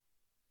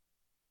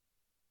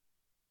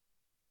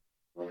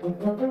The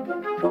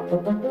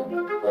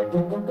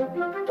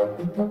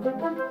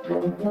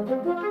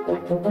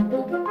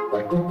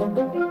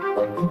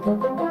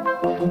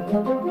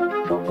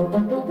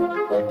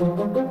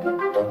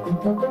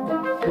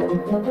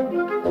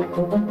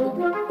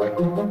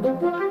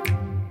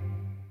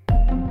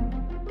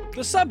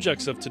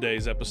subjects of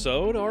today's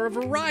episode are a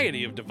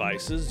variety of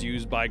devices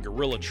used by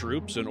guerrilla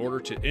troops in order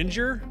to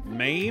injure,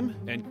 maim,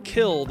 and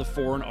kill the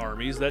foreign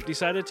armies that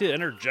decided to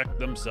interject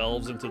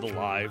themselves into the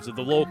lives of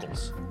the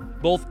locals.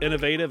 Both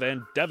innovative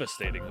and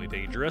devastatingly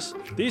dangerous,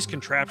 these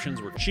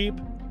contraptions were cheap,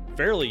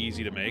 fairly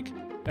easy to make,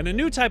 and a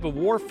new type of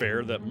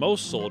warfare that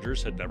most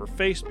soldiers had never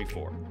faced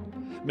before.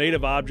 Made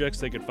of objects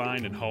they could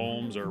find in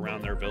homes or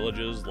around their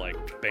villages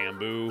like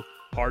bamboo,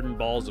 hardened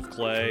balls of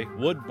clay,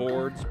 wood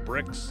boards,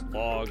 bricks,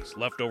 logs,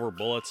 leftover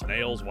bullets,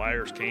 nails,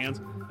 wires,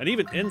 cans, and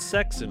even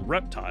insects and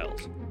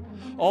reptiles.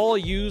 All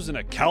used in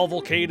a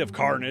cavalcade of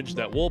carnage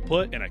that we'll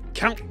put in a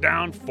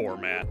countdown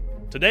format.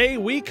 Today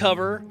we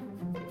cover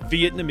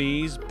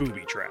Vietnamese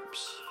booby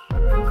traps.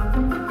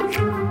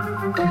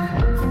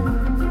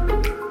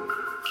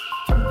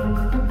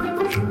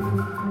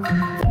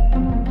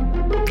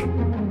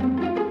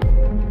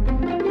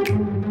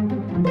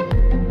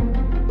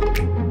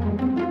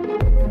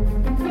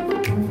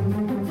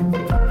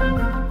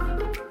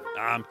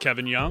 I'm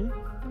Kevin Young.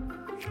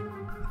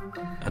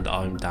 And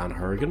I'm Dan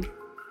Horrigan.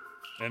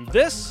 And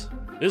this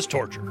is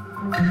Torture.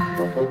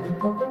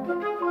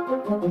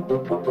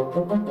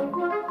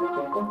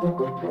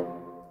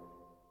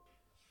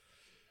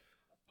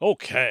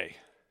 Okay.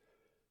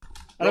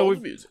 I know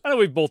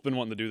we've both been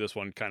wanting to do this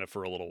one kind of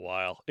for a little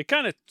while. It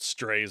kind of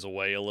strays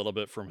away a little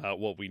bit from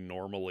what we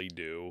normally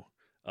do.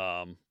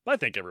 But I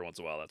think every once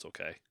in a while that's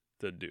okay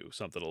to do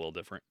something a little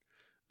different.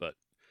 But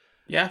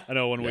yeah, I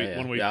know when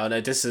we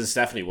no, this is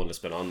definitely one that's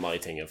been on my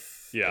thing of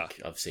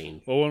I've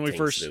seen. Well, when we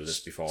first do this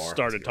before,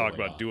 started talking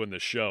about doing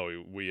this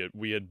show,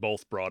 we had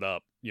both brought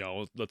up,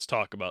 let's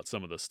talk about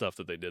some of the stuff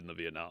that they did in the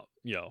Vietnam,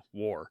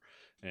 War,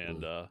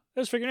 and I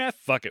was figuring,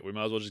 fuck it, we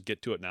might as well just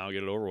get to it now,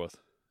 get it over with.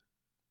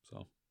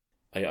 So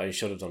I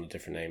should have done a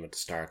different name at the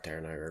start there,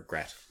 and I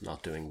regret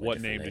not doing.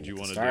 What name did you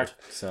want to do?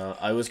 So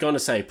I was going to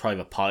say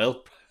Private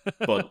Pile,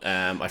 but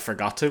I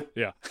forgot to.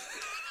 Yeah,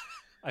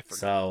 I forgot.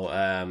 So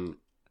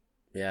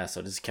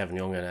so this is Kevin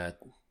Young, and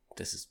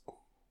this is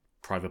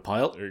Private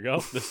Pile. There you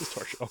go. This is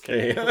Torture.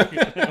 Okay.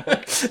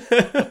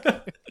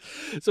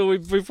 So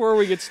before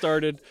we get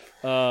started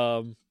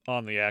on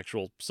the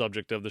actual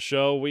subject of the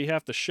show, we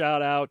have to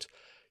shout out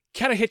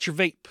Kinda Hit Your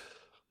Vape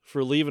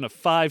for leaving a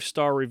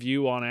 5-star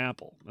review on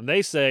Apple. And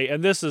they say,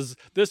 and this was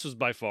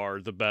by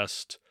far the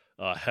best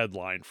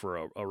headline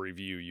for a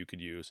review you could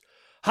use.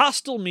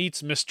 Hostel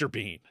meets Mr.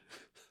 Bean.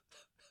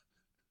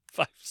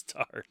 5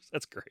 stars.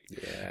 That's great.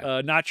 Yeah.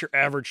 Not your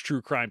average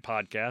true crime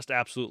podcast.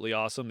 Absolutely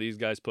awesome. These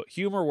guys put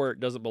humor where it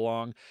doesn't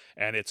belong,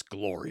 and it's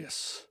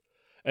glorious.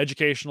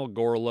 Educational,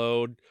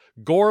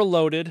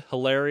 gore-loaded,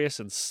 hilarious,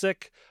 and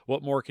sick.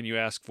 What more can you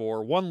ask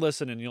for? One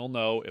listen and you'll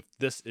know if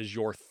this is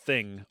your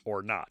thing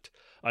or not.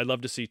 I'd love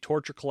to see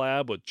Torture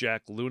collab with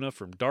Jack Luna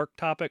from Dark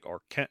Topic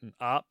or Kenton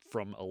Opp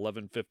from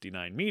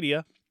 1159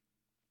 Media.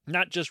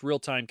 Not just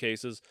real-time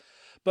cases,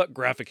 but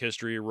graphic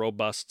history,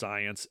 robust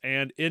science,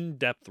 and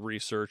in-depth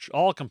research,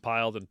 all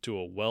compiled into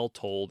a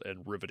well-told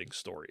and riveting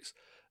stories.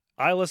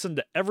 I listen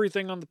to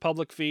everything on the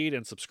public feed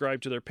and subscribe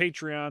to their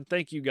Patreon.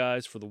 Thank you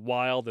guys for the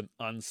wild and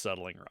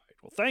unsettling ride.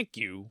 Well, thank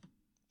you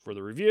for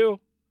the review.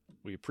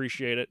 We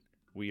appreciate it.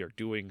 We are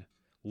doing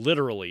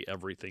literally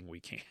everything we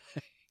can.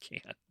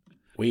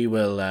 We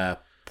will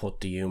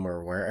put the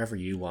humor wherever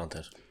you want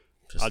it.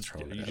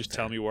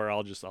 Tell me where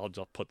I'll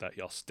put that.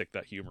 I'll stick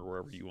that humor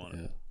wherever you want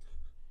it.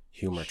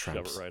 Humor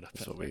tramps. Right up.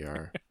 That's what we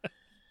are.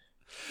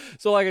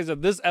 So, like I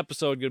said, this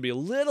episode is going to be a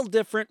little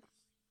different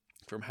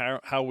from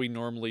how we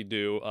normally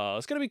do.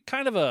 It's going to be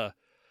kind of a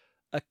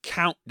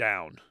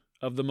countdown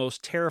of the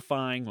most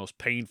terrifying, most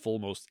painful,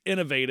 most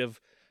innovative,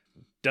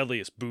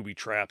 deadliest booby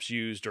traps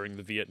used during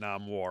the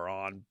Vietnam War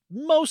on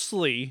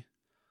mostly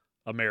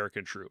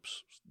American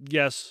troops.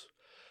 Yes,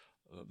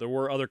 there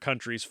were other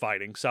countries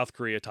fighting: South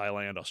Korea,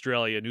 Thailand,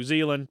 Australia, New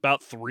Zealand,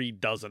 about 3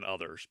 dozen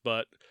others.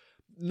 But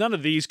none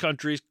of these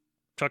countries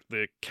took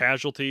the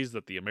casualties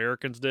that the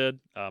Americans did,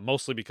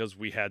 mostly because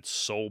we had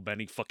so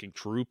many fucking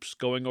troops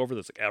going over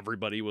this. Like,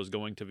 everybody was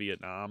going to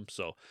Vietnam.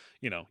 So,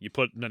 you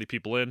put many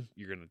people in,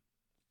 you're going to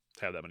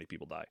have that many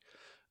people die.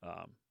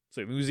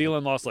 So New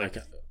Zealand lost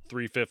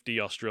 350.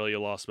 Australia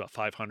lost about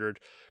 500.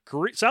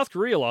 South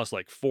Korea lost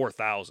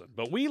 4,000.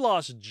 But we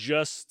lost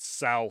just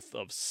south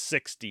of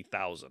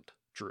 60,000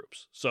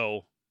 troops.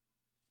 So,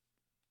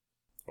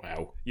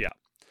 wow. Yeah.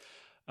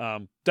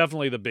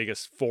 Definitely the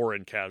biggest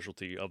foreign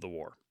casualty of the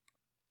war.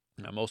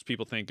 Now, most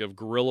people think of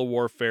guerrilla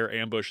warfare,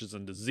 ambushes,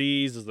 and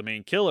disease as the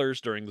main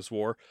killers during this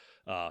war.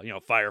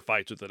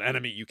 Firefights with an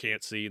enemy you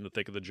can't see in the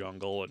thick of the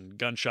jungle, and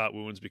gunshot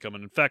wounds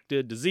becoming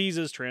infected,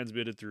 diseases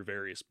transmitted through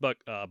various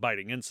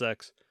biting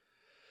insects.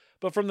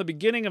 But from the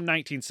beginning of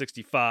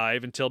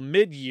 1965 until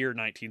mid-year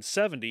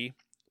 1970,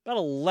 about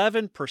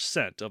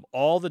 11% of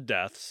all the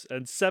deaths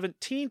and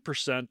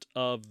 17%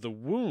 of the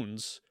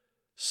wounds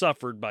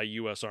suffered by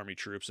U.S. Army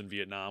troops in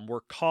Vietnam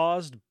were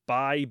caused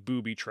by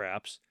booby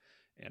traps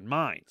and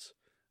mines.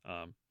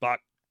 But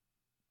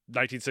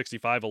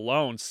 1965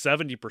 alone,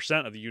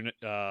 70% of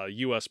the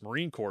U.S.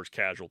 Marine Corps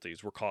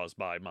casualties were caused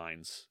by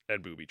mines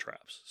and booby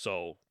traps.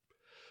 So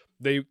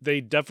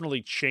they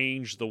definitely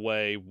changed the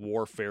way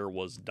warfare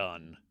was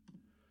done.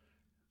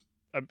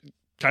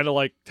 Kind of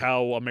like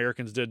how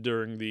Americans did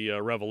during the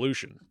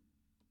Revolution,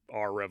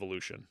 our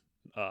revolution.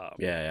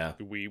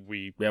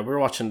 We were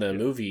watching the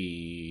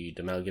movie,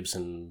 the Mel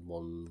Gibson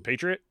one,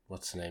 Patriot.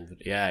 What's the name of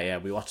it? Yeah,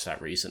 we watched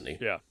that recently.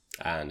 Yeah,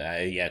 and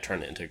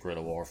turned it into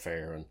guerrilla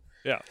warfare and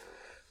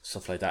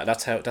stuff like that.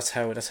 That's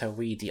how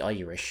we, the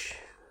Irish,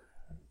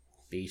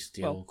 beat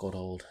the old good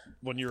old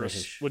when you're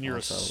British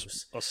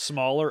a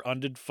smaller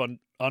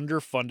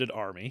underfunded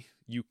army,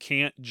 you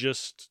can't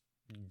just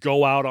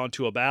go out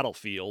onto a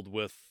battlefield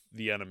with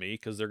the enemy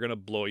because they're going to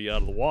blow you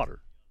out of the water.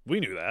 We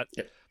knew that.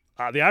 Yep.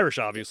 The Irish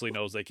obviously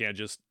knows they can't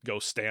just go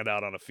stand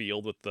out on a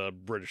field with the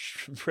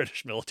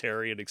British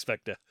military and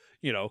expect to,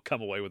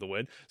 come away with a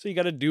win. So you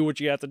got to do what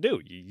you have to do.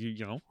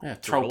 You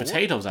throw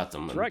potatoes at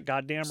them. That's right.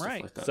 Goddamn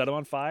right. Like set them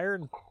on fire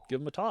and give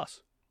them a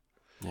toss.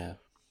 Yeah.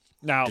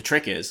 Now the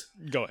trick is,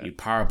 go ahead. You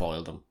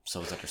parboil them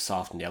so that they're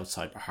soft on the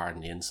outside but hard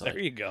on the inside. There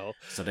you go.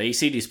 So they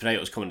see these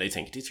potatoes coming, they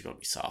think these are going to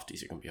be soft,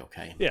 these are going to be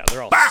okay. Yeah,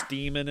 they're all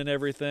steaming and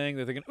everything.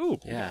 They're thinking, "Ooh,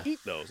 eat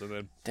those,"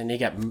 and then you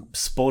get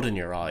spud in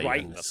your eye,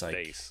 right in the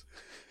face,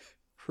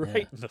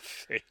 right in the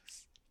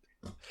face.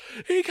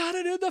 He got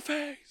it in the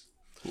face.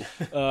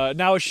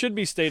 Now, it should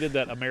be stated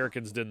that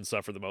Americans didn't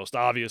suffer the most.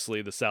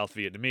 Obviously, the South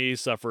Vietnamese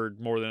suffered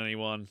more than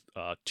anyone.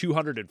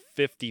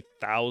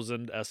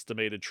 250,000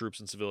 estimated troops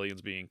and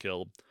civilians being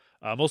killed,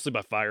 mostly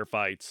by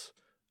firefights,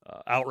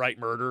 outright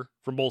murder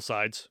from both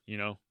sides.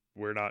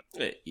 We're not...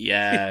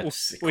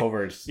 it's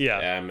covered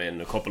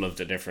in a couple of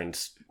the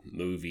different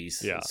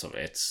movies. Yeah. So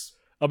it's...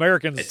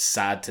 Americans... It's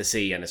sad to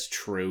see, and it's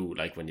true,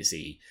 like, when you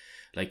see...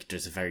 Like,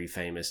 there's a very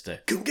famous,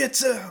 come get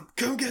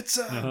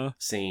some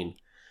scene.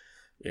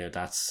 Yeah,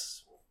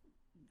 that's...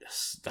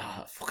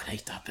 I fucking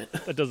hate that bit.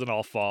 That doesn't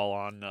all fall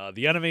on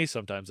the enemy.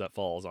 Sometimes that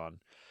falls on,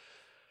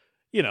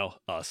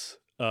 us.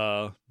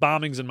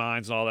 Bombings and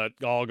mines and all that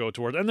all go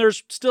towards... And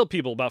there's still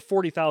people, about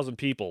 40,000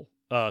 people,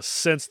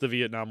 since the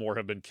Vietnam War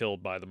have been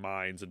killed by the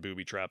mines and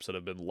booby traps that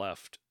have been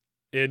left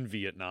in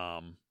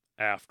Vietnam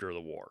after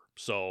the war.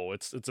 So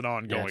it's an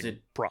ongoing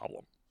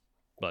problem.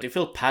 But they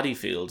filled paddy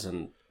fields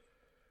and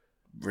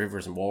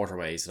rivers and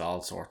waterways and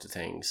all sorts of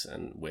things,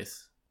 and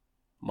with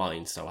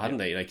mines, so hadn't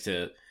they? Like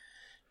the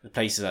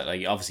places that,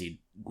 like, obviously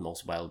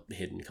most well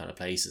hidden kind of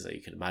places that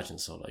you can imagine.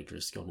 So like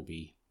there's going to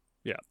be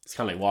it's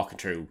kind of like walking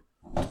through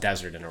the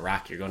desert in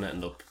Iraq. You're going to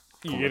end up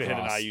you're going to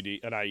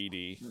hit an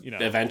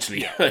IED,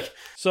 eventually.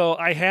 So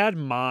I had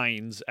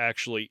mines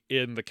actually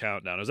in the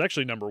countdown. It was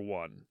actually number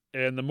 1.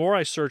 And the more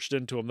I searched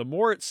into them, the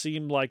more it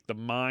seemed like the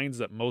mines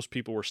that most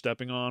people were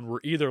stepping on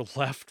were either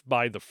left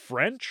by the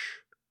French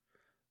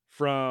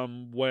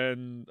from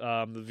when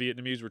the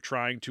Vietnamese were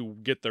trying to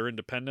get their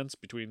independence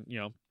between,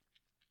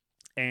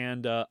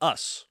 and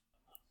us.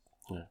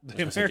 Yeah.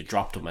 They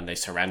dropped them and they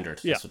surrendered.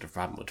 That's what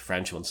happened with the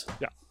French ones.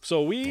 Yeah.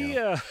 So we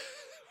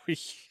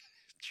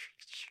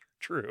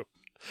true.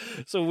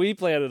 So we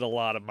planted a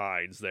lot of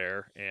mines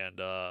there and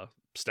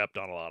stepped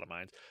on a lot of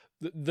mines.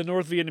 The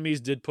North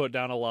Vietnamese did put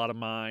down a lot of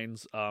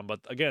mines,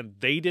 but again,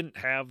 they didn't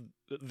have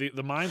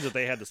the mines that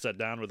they had to set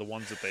down were the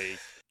ones that they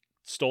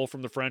stole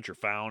from the French or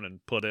found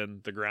and put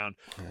in the ground.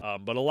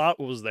 But a lot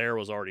was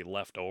already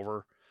left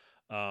over.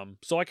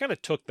 So I kind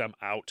of took them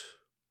out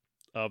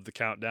of the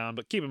countdown.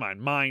 But keep in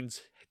mind,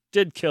 mines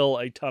did kill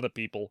a ton of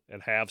people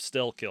and have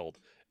still killed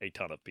a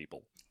ton of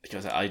people.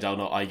 Because I don't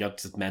know, I got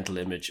the mental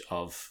image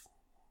of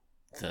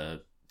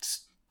the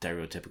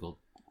stereotypical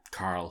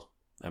Carl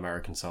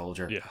American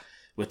soldier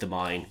with the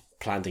mine,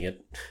 planting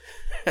it,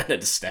 and then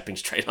just stepping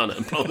straight on it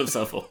and blowing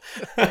himself up.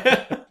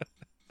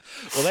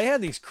 Well, they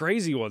had these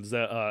crazy ones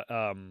that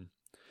it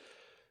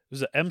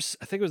was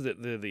I think it was the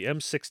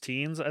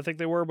M16s, I think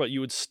they were, but you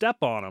would step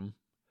on them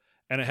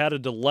and it had a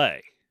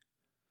delay.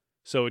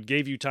 So it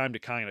gave you time to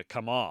kind of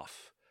come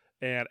off.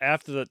 And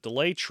after that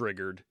delay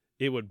triggered,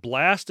 it would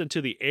blast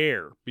into the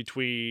air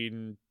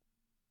between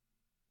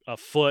a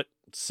foot,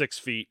 6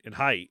 feet in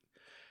height,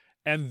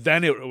 and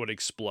then it would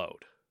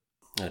explode.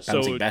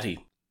 Bouncing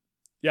Betty.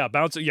 Yeah,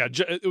 bouncing. Yeah,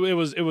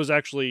 it was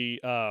actually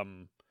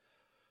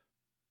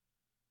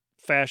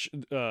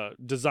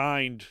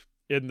designed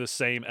in the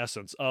same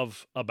essence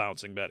of a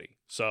bouncing Betty.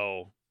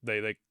 So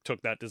they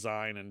took that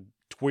design and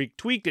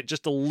tweaked it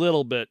just a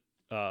little bit,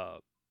 I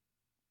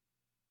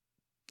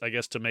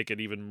guess, to make it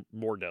even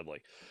more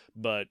deadly.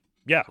 But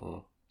yeah,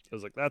 I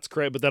was like, that's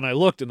great. But then I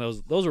looked, and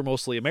those were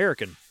mostly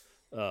American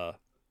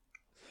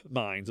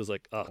mines. I was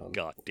like, oh,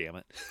 god damn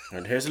it.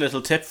 And here's a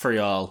little tip for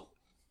y'all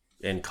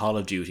in Call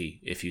of Duty: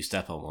 if you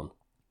step on one,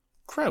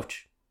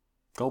 crouch,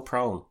 go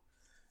prone.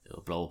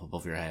 It'll blow up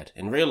above your head.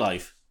 In real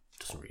life, it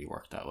doesn't really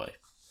work that way.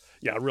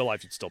 Yeah, in real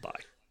life, you'd still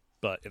die.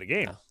 But in a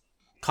game,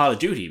 Call of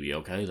Duty would be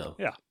okay, though.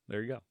 Yeah,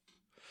 there you go.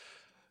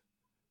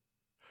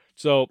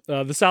 So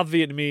the South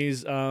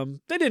Vietnamese,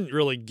 they didn't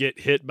really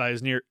get hit by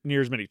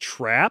near as many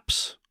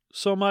traps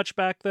so much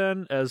back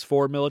then as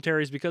foreign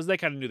militaries because they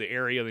kind of knew the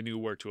area, they knew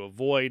where to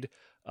avoid.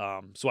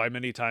 So why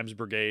many times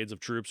brigades of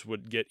troops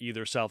would get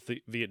either South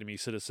Vietnamese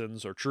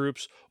citizens or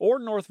troops or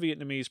North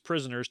Vietnamese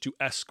prisoners to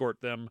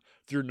escort them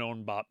through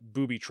known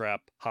booby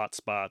trap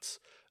hotspots.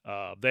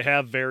 They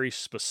have very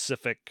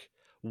specific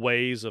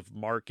ways of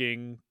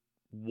marking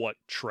what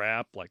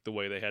trap, like the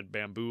way they had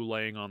bamboo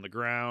laying on the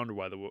ground, or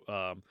why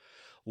the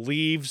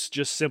leaves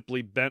just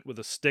simply bent with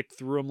a stick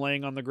through them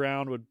laying on the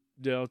ground would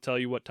tell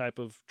you what type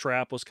of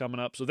trap was coming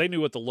up. So they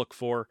knew what to look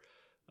for.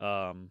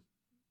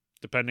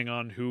 Depending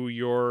on who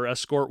your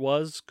escort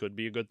was, could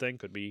be a good thing,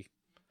 could be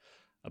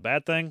a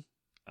bad thing.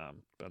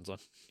 Depends on,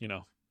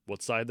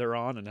 what side they're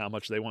on and how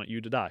much they want you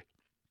to die.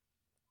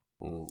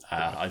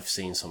 I've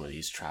seen some of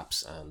these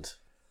traps and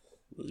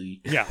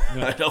yeah,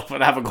 no. I don't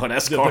have a good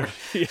escort.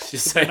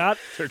 They're not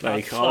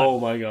like, fun. Oh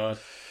my God.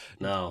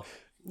 No.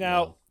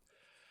 Now, no.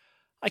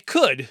 I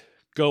could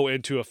go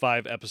into a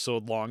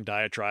 5-episode long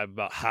diatribe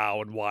about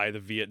how and why the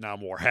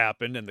Vietnam War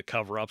happened and the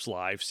cover-ups,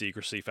 lies,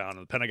 secrecy found in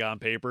the Pentagon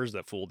Papers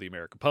that fooled the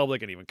American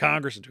public and even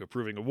Congress into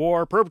approving a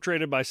war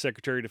perpetrated by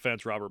Secretary of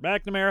Defense Robert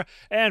McNamara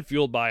and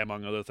fueled by,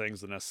 among other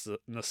things, the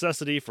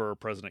necessity for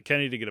President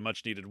Kennedy to get a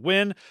much-needed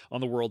win on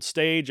the world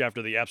stage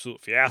after the absolute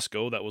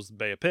fiasco that was the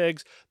Bay of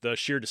Pigs, the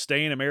sheer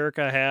disdain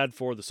America had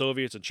for the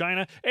Soviets and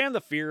China, and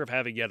the fear of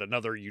having yet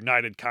another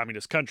united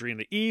communist country in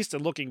the East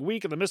and looking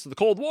weak in the midst of the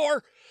Cold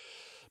War.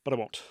 But I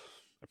won't.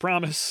 I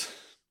promise.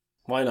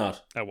 Why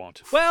not? I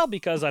won't. Well,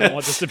 because I don't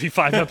want this to be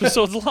 5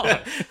 episodes long.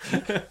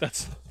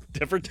 That's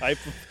different type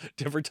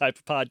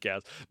of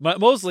podcast.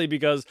 Mostly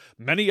because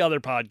many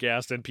other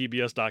podcasts and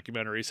PBS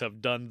documentaries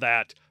have done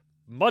that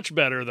much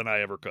better than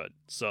I ever could.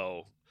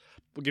 So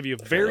we'll give you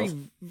a very,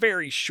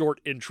 very short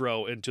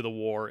intro into the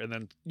war and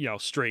then,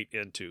 straight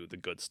into the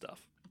good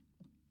stuff.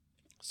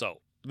 So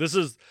this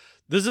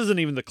isn't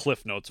even the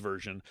Cliff Notes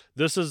version.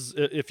 This is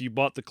if you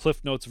bought the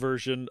Cliff Notes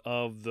version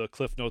of the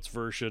Cliff Notes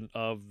version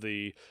of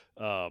the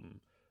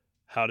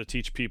how to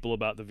teach people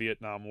about the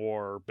Vietnam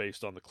War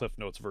based on the Cliff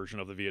Notes version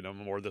of the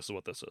Vietnam War. This is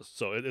what this is.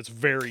 So it's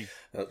very,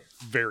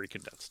 very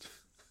condensed.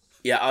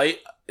 Yeah,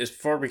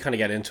 before we kind of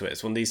get into it,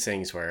 it's one of these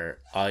things where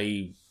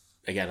I've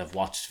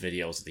watched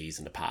videos of these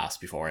in the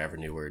past before I ever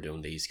knew we were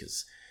doing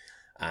these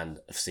and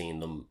I've seen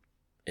them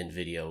in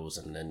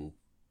videos and then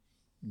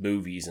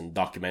movies and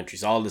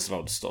documentaries, all this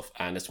lot of stuff,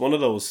 and it's one of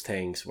those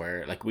things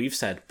where, like we've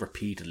said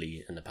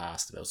repeatedly in the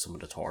past about some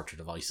of the torture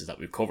devices that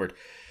we've covered,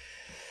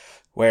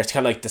 where it's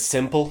kind of like the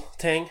simple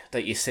thing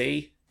that you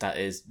see that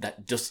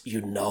just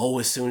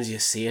as soon as you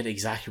see it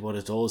exactly what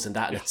it does, and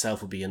that in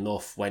itself would be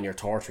enough when you're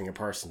torturing a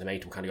person to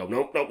make them kind of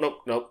go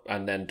nope,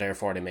 and then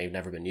therefore they may have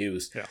never been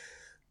used.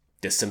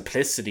 The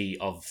simplicity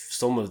of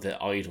some of the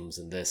items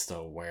in this,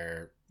 though,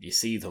 where you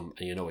see them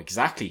and you know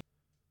exactly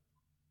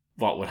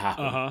what would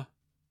happen.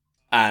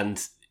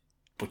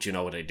 But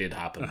they did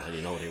happen,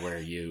 and they were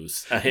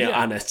used.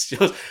 And it's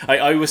just,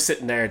 I was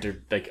sitting there,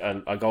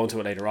 and I'll go into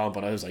it later on,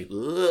 but I was like,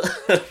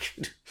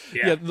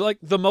 like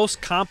the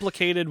most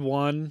complicated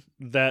one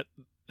that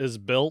is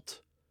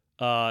built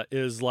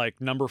is like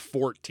number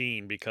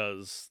 14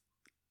 because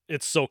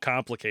it's so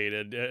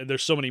complicated.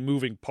 There's so many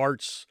moving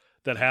parts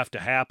that have to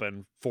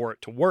happen for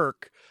it to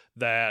work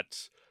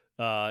that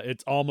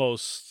it's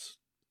almost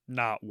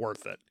not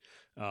worth it.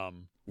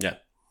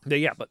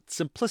 But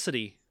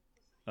simplicity.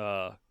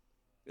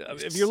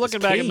 If you're looking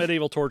back at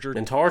medieval torture,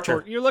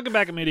 you're looking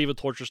back at medieval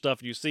torture stuff,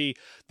 and you see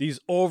these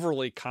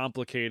overly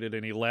complicated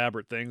and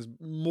elaborate things.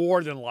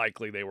 More than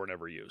likely, they were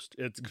never used.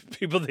 It's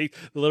people. They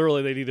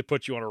either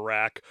put you on a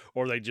rack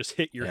or they just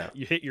hit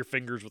your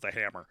fingers with a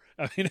hammer.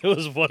 I mean, it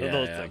was one of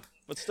those things.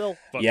 But still,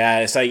 fun.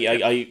 It's like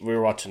we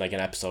were watching like an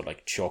episode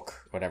like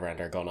Chuck, whatever, and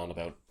they're going on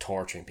about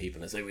torturing people.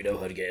 And it's like we know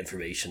how to get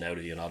information out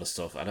of you and all this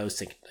stuff. And I was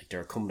thinking like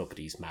they're coming up with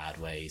these mad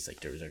ways,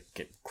 like they're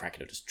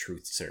cracking out this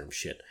truth serum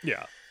shit.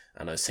 Yeah.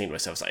 And I was saying to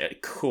myself, I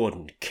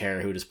couldn't care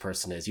who this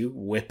person is. You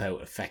whip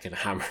out a fucking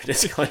hammer,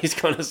 this guy's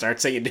going to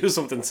start saying, do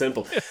something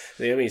simple.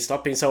 You know what I mean?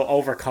 Stop being so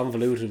over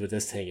convoluted with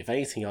this thing. If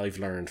anything I've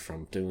learned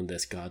from doing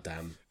this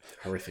goddamn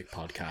horrific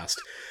podcast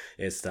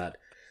is that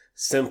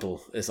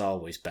simple is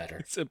always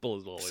better. Simple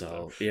is always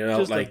better.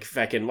 So,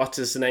 fucking, what's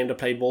his name that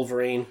played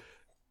Wolverine?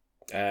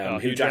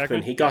 Hugh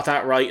Jackman. He got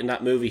that right in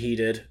that movie he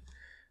did.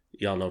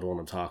 Y'all know the one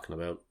I'm talking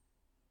about.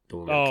 The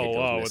one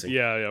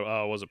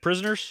was it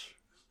Prisoners?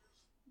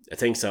 I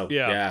think so.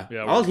 Yeah.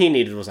 All he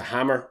needed was a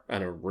hammer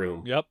and a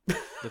room. Yep.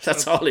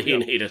 That's all he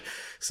needed.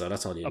 So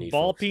that's all you need. A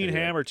ball-peen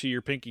hammer to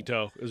your pinky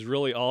toe is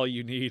really all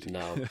you need.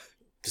 No.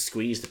 To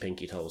squeeze the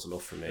pinky toe is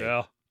enough for me.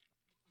 Yeah.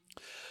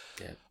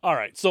 All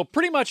right. So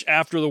pretty much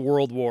after the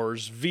World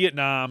Wars,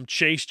 Vietnam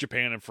chased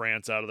Japan and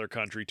France out of their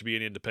country to be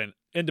an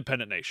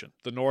independent nation.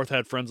 The North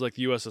had friends like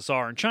the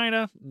USSR and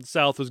China. And the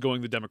South was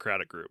going the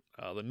Democratic route.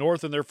 The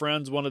North and their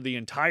friends wanted the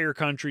entire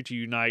country to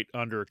unite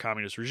under a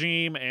communist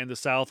regime, and the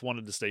South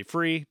wanted to stay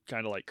free,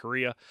 kind of like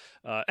Korea.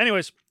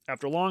 Anyways,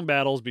 After long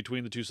battles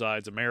between the two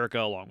sides, America,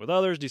 along with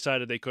others,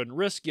 decided they couldn't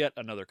risk yet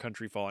another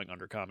country falling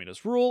under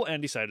communist rule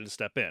and decided to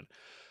step in.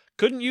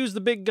 Couldn't use the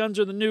big guns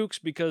or the nukes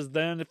because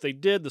then if they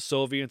did, the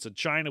Soviets and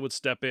China would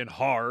step in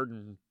hard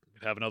and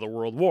have another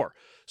world war.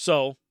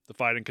 So the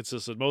fighting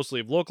consisted mostly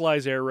of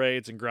localized air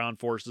raids and ground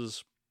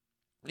forces.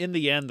 In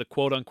the end, the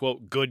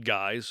quote-unquote good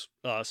guys,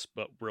 us,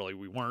 but really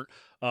we weren't,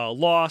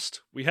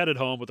 lost. We headed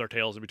home with our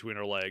tails in between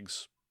our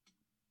legs.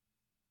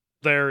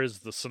 There is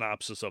the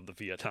synopsis of the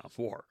Vietnam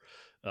War.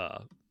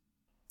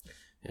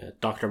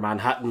 Dr.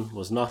 Manhattan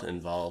was not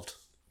involved.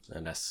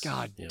 And that's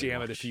God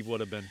damn it if he would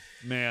have been.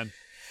 Man,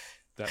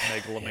 that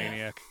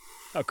megalomaniac.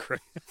 How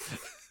great. At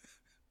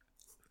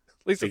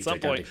least at some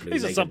point he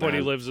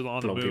lives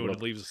on the moon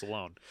and leaves us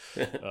alone.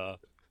 The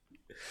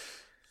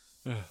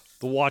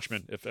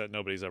Watchmen, if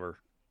nobody's ever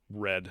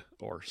read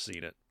or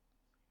seen it.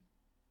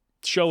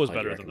 The show was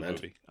better than the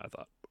movie, I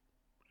thought.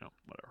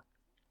 Whatever.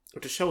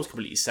 But the show is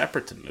completely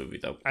separate to the movie,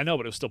 though. I know,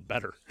 but it was still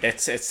better.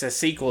 It's a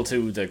sequel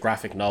to the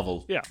graphic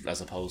novel, yeah,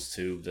 as opposed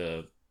to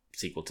the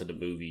sequel to the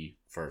movie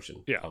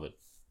version of it.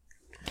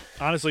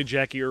 Honestly,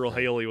 Jackie Earle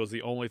Haley was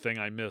the only thing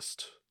I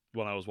missed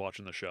when I was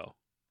watching the show.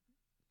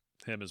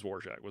 Him as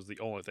Rorschach was the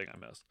only thing I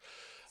missed.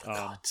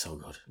 God, so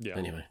good. Yeah.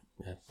 Anyway.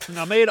 Yeah.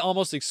 Now, made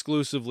almost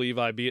exclusively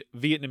by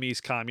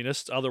Vietnamese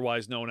communists,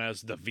 otherwise known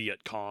as the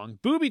Viet Cong,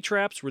 booby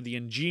traps were the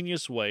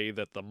ingenious way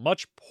that the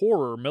much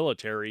poorer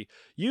military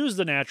used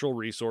the natural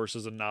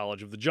resources and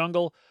knowledge of the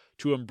jungle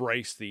to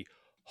embrace the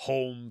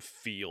home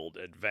field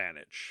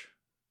advantage.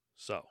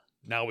 So,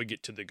 now we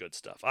get to the good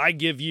stuff. I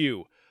give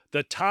you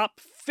the top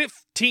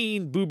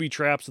 15 booby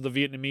traps of the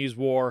Vietnamese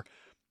War,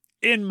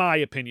 in my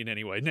opinion,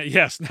 anyway.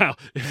 Yes, now,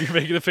 if you're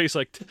making a face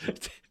like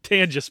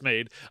Tan just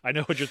made, I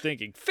know what you're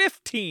thinking.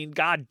 15,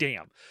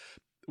 goddamn.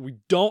 We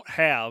don't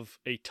have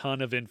a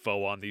ton of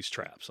info on these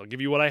traps. I'll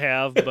give you what I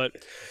have,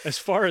 but as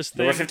far as things...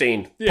 Number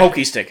 15,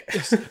 pokey stick.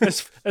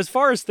 as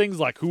far as things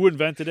like who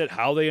invented it,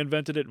 how they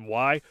invented it, and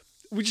why,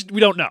 we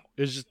don't know.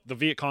 It's just the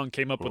Viet Cong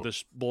came up with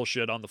this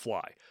bullshit on the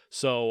fly.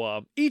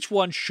 So each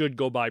one should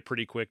go by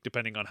pretty quick,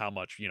 depending on how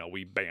much,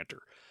 we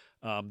banter.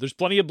 There's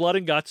plenty of blood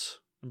and guts.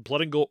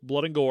 Blood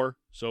and gore,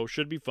 so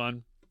should be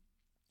fun.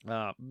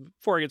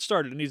 Before I get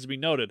started, it needs to be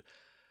noted,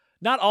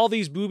 not all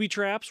these booby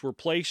traps were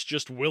placed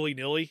just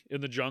willy-nilly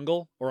in the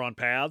jungle or on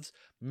paths.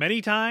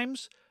 Many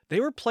times, they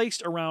were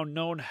placed around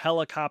known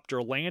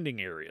helicopter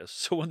landing areas,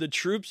 so when the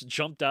troops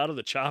jumped out of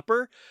the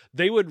chopper,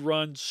 they would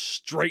run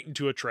straight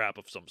into a trap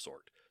of some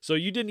sort. So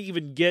you didn't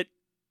even get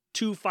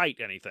to fight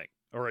anything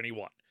or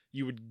anyone.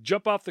 You would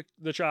jump off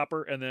the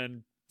chopper, and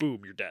then,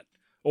 boom, you're dead.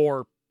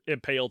 Or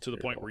impaled to the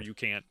point where you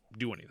can't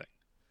do anything.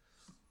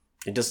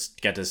 You just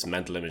get this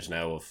mental image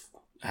now of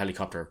a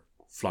helicopter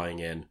flying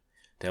in,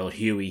 the old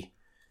Huey,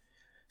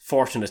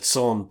 Fortunate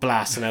Son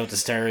blasting out the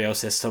stereo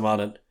system on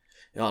it,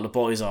 and the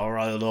boys all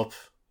riled up,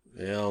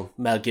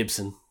 Mel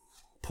Gibson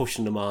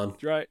pushing them on.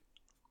 That's right.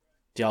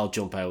 They all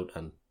jump out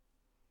and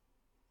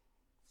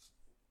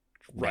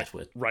right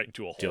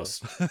into a hole.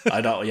 Just,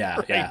 I know,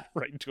 yeah.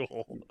 Right into a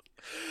hole.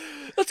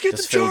 Let's get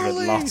just to filled Charlie!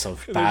 with lots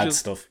of bad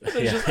stuff.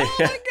 Just, oh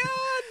my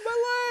God,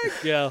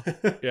 my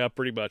leg! Yeah,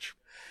 pretty much.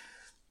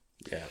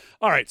 Yeah.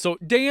 All right, so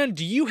Dan,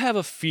 do you have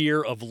a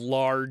fear of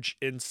large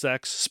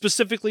insects,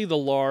 specifically the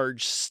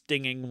large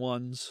stinging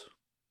ones?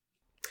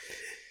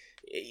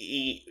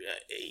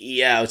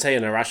 Yeah, I would say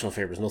an irrational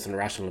fear. There's nothing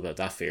irrational about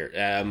that fear.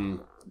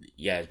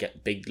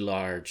 Get big,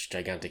 large,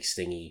 gigantic,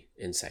 stingy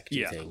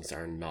insecty things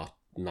are not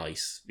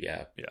nice.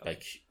 Yeah,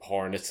 like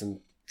hornets and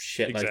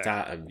shit like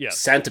that, and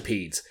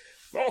centipedes.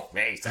 Oh,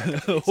 mate.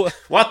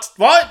 What?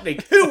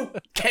 Like, who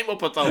came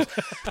up with those?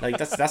 Like,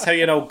 that's how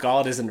you know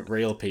God isn't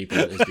real, people,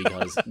 is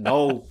because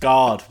no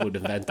God would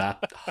invent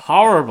that.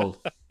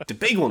 Horrible. The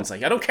big ones,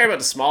 like, I don't care about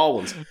the small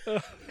ones.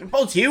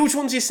 Both huge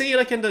ones you see,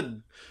 like, in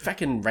the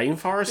fucking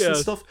rainforest and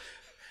stuff.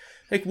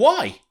 Like,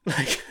 why?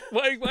 Like,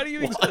 why do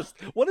you exist?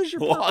 What is your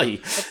purpose?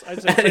 Why? I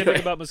said the same thing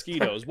about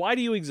mosquitoes. Why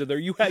do you exist?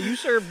 You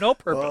serve no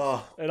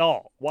purpose at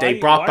all. They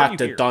brought back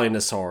the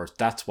dinosaurs.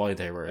 That's why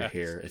they were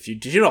here.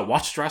 Did you not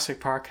watch Jurassic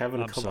Park,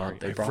 Kevin? Come on.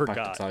 They brought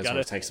back the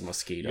dinosaurs. Thanks to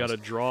mosquitoes. You got to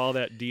draw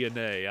that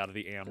DNA out of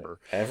the amber.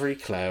 Every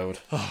cloud.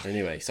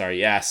 Anyway, sorry.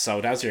 Yes.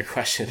 So to answer your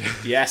question,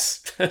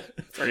 yes,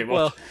 pretty much.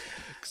 Well,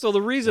 so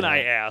the reason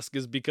I ask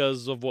is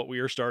because of what we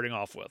are starting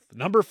off with.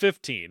 Number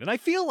 15. And I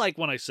feel like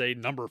when I say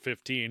number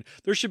 15,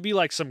 there should be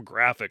like some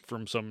graphic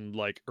from some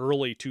like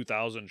early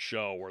 2000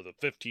 show where the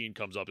 15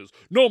 comes up as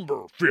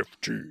number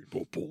 15.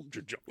 But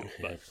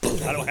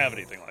I don't have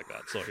anything like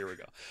that. So here we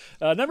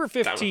go. Number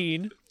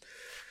 15,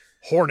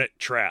 hornet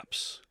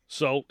traps.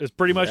 So it's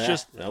pretty much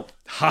just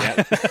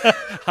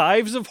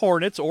hives of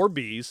hornets or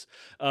bees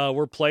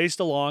were placed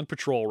along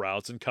patrol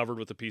routes and covered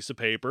with a piece of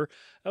paper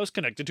that was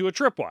connected to a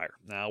tripwire.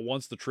 Now,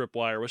 once the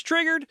tripwire was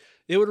triggered,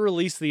 it would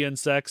release the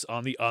insects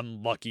on the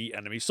unlucky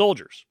enemy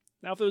soldiers.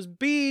 Now, if it was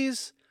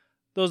bees,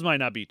 those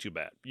might not be too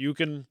bad. You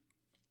can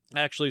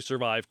actually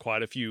survive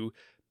quite a few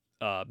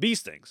bee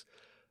stings.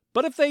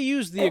 But if they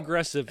use the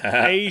aggressive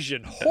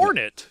Asian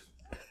hornet,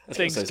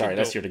 things. Sorry,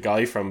 that's you're the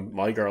guy from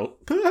My Girl.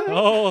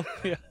 Oh,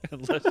 yeah.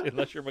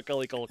 Unless you're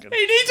Macaulay Culkin.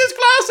 He needs his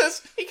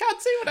glasses. He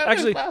can't see without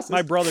his glasses.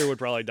 My brother would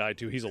probably die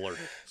too. He's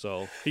allergic,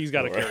 so he's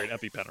got to carry an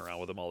EpiPen around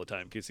with him all the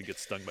time in case he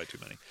gets stung by too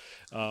many.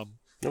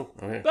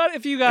 Okay. But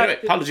if you got, anyway,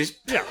 apologies.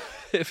 Yeah,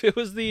 if it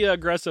was the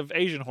aggressive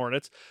Asian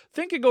hornets,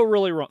 things could go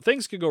really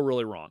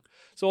wrong.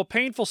 So a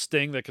painful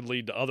sting that could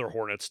lead to other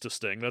hornets to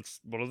sting. That's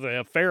what do they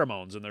have?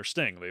 Pheromones in their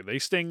sting. They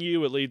sting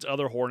you. It leads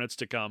other hornets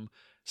to come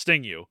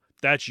sting you.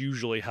 That's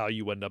usually how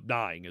you end up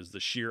dying, is the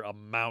sheer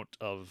amount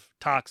of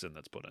toxin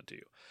that's put into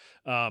you.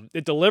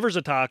 It delivers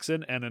a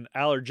toxin and an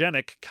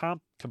allergenic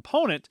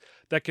component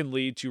that can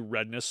lead to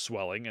redness,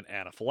 swelling, and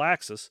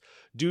anaphylaxis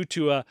due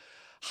to a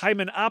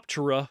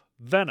Hymenoptera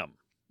venom.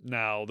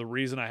 Now, the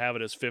reason I have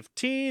it as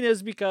 15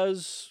 is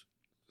because,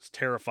 as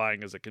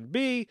terrifying as it can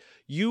be,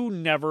 you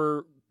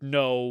never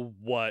know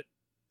what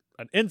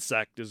an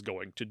insect is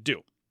going to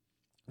do.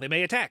 They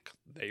may attack.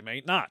 They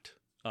may not.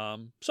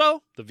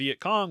 So, the Viet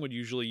Cong would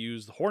usually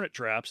use the hornet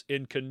traps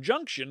in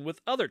conjunction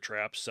with other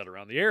traps set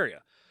around the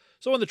area.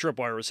 So when the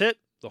tripwire was hit,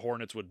 the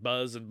hornets would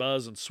buzz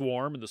and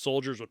swarm, and the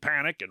soldiers would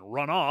panic and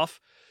run off,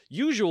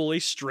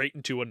 usually straight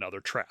into another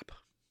trap.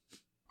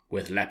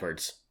 With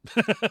leopards.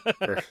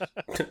 Or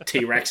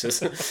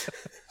T-Rexes.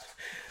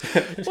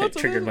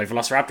 Triggered my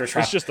Velociraptor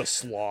trap. It's just a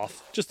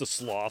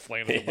sloth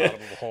laying at the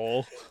bottom of the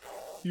hole.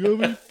 You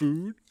have any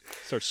food?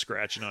 Starts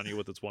scratching on you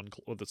with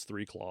its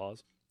 3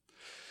 claws.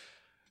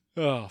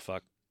 Oh,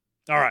 fuck.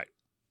 All right.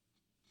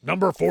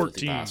 Number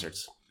 14.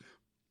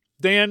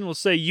 Dan, will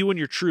say you and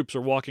your troops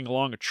are walking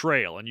along a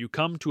trail and you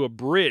come to a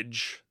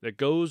bridge that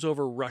goes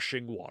over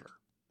rushing water.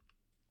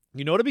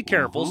 You know to be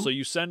careful, so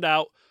you send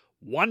out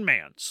one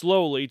man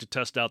slowly to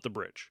test out the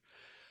bridge.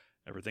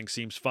 Everything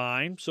seems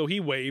fine, so he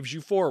waves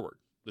you forward.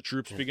 The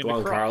troops begin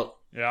to cross.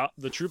 Yeah,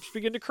 the troops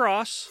begin to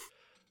cross.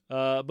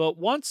 But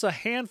once a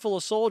handful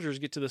of soldiers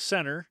get to the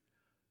center,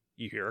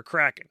 you hear a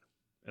cracking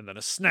and then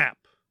a snap.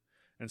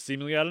 And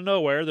seemingly out of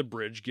nowhere, the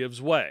bridge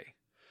gives way.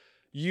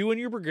 You and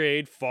your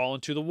brigade fall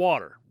into the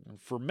water.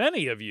 And for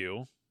many of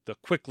you, the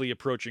quickly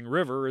approaching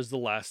river is the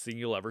last thing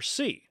you'll ever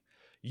see.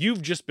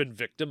 You've just been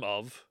victim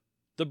of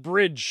the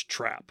bridge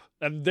trap.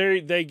 And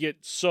they get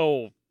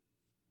so,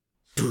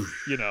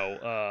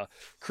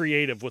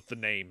 creative with the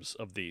names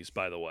of these,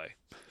 by the way.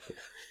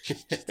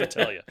 Just to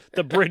tell you.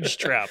 The bridge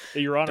trap.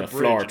 You're on a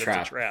bridge and it's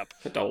a trap.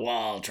 The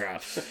wall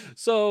trap.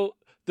 So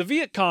the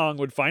Viet Cong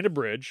would find a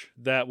bridge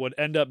that would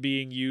end up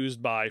being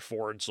used by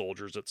foreign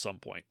soldiers at some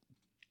point.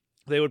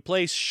 They would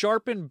place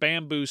sharpened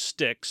bamboo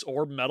sticks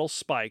or metal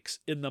spikes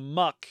in the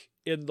muck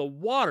in the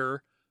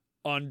water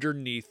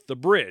underneath the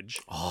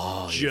bridge,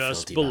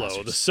 just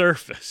below the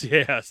surface.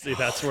 Yeah, see,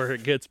 that's where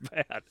it gets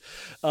bad.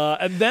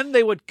 And then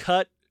they would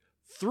cut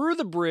through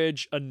the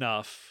bridge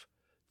enough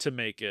to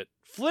make it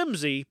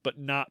flimsy, but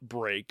not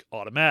break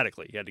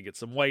automatically. You had to get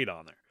some weight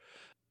on there.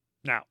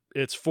 Now,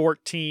 it's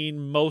 14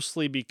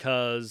 mostly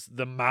because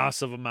the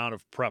massive amount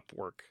of prep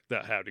work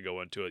that had to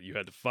go into it. You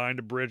had to find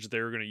a bridge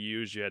they were going to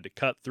use. You had to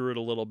cut through it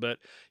a little bit.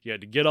 You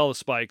had to get all the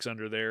spikes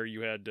under there.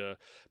 You had to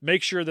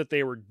make sure that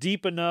they were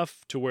deep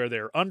enough to where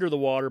they're under the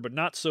water, but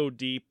not so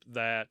deep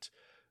that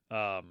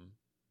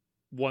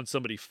once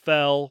somebody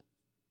fell,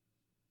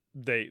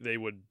 they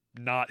would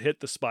not hit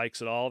the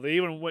spikes at all. They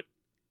even went,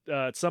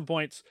 at some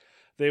points,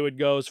 they would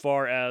go as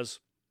far as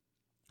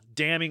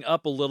damming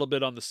up a little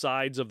bit on the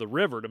sides of the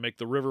river to make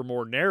the river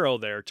more narrow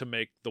there to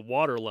make the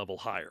water level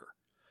higher.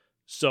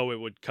 So it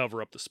would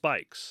cover up the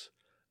spikes.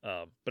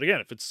 But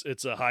again, if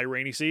it's a high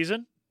rainy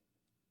season,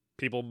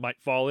 people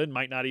might fall in,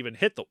 might not even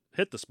hit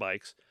the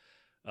spikes.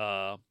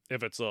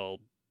 If it's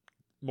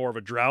more of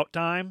a drought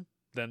time,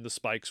 then the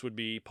spikes would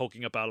be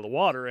poking up out of the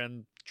water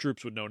and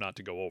troops would know not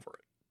to go over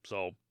it.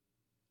 So,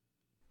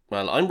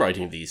 well, I'm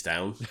writing these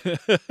down.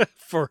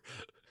 For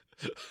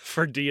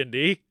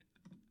D&D?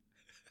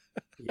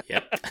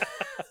 Yep.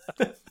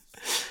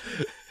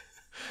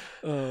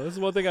 This is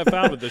one thing I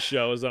found with this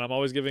show is that I'm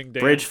always giving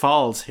Dan Bridge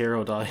falls,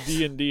 hero dies.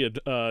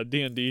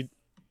 D&D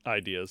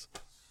ideas.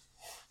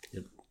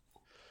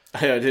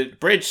 Yep.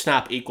 Bridge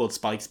snap equaled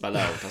spikes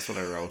below. That's what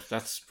I wrote.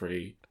 That's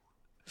pretty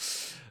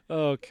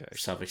okay.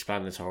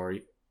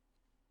 Self-explanatory.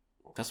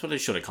 That's what they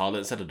should have called it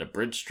instead of the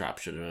bridge trap.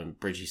 Should have been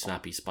Bridgey,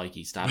 Snappy,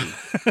 Spikey,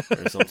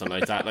 Stabby, or something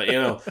like that. Like,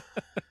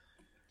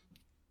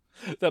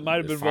 that might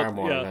have been far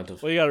more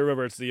inventive. Well, you got to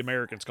remember it's the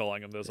Americans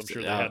calling them this. I'm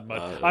sure they had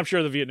much. I'm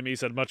sure the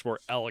Vietnamese had much more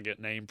elegant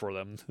name for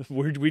them.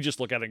 We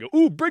just look at it and go,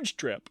 "Ooh, bridge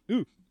trap."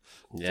 Ooh.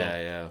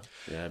 Yeah.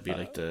 It'd be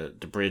like the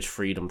bridge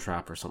freedom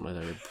trap or something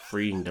like that.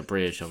 Freeing the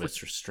bridge of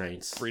its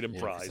restraints. Freedom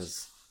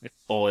prize.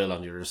 Oil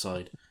on the other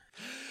side.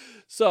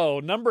 So,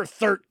 number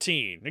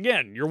 13.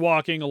 Again, you're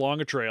walking along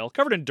a trail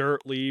covered in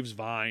dirt, leaves,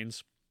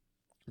 vines,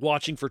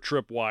 watching for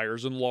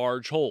tripwires and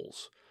large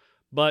holes.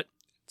 But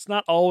it's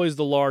not always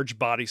the large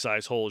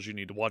body-size holes you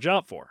need to watch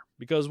out for.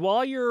 Because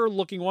while you're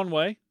looking one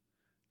way,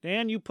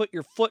 and you put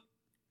your foot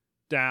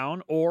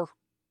down, or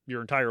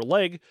your entire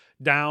leg,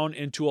 down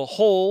into a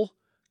hole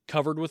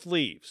covered with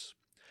leaves.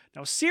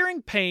 Now,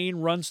 searing pain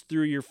runs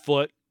through your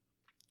foot,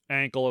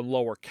 ankle, and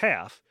lower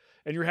calf,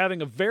 and you're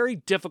having a very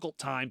difficult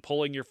time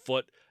pulling your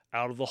foot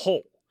out of the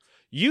hole.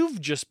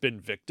 You've just been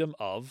victim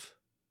of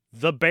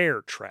the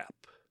bear trap.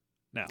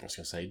 Now, I was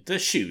going to say the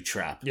shoe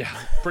trap. Yeah,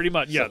 pretty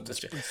much. Yeah,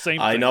 same thing.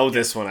 I know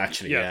this one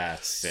actually. Yeah.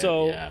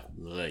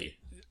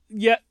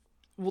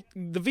 Well,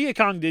 the Viet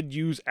Cong did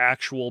use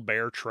actual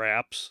bear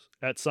traps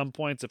at some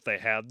points if they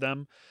had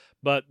them,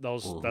 but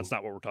that's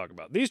not what we're talking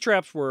about. These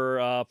traps were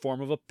a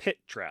form of a pit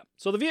trap.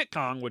 So the Viet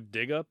Cong would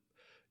dig a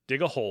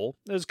hole.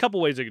 There's a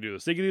couple ways they could do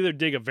this. They could either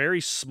dig a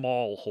very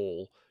small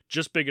hole,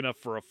 just big enough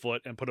for a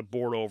foot, and put a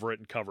board over it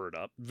and cover it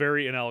up.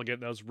 Very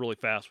inelegant. That was a really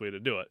fast way to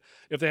do it.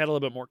 If they had a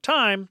little bit more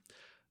time,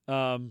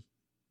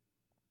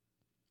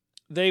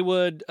 they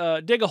would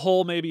dig a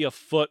hole maybe a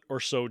foot or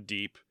so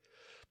deep,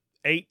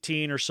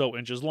 18 or so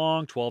inches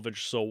long, 12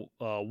 inches so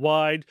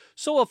wide,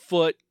 so a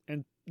foot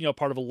and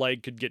part of a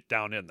leg could get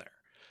down in there.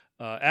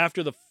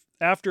 After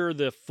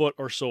the foot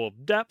or so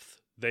of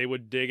depth, they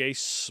would dig a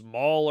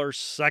smaller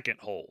second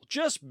hole,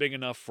 just big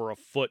enough for a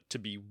foot to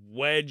be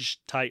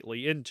wedged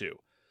tightly into.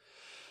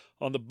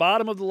 On the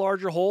bottom of the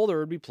larger hole, there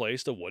would be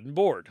placed a wooden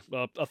board,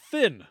 a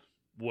thin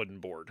wooden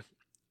board,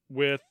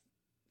 with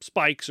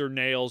spikes or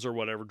nails or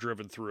whatever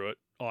driven through it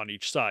on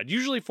each side.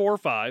 Usually 4 or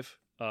 5,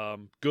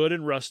 good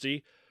and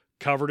rusty,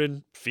 covered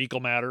in fecal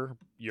matter,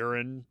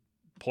 urine,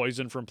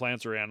 poison from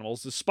plants or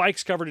animals. The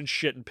spikes covered in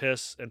shit and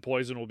piss and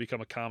poison will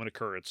become a common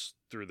occurrence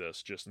through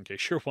this, just in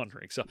case you're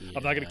wondering. So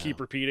I'm not going to keep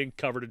repeating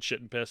covered in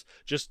shit and piss.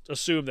 Just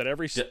assume that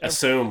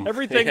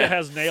everything that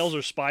has nails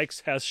or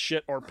spikes has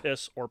shit or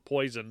piss or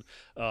poison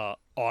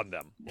on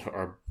them.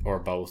 Or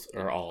both,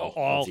 or all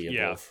of the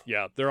above.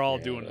 Yeah, they're all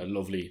doing a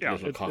lovely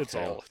little cocktail. It's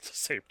all at the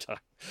same time.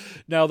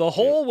 Now, the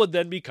hole would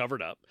then be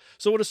covered up.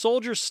 So when a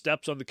soldier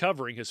steps on the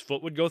covering, his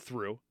foot would go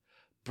through,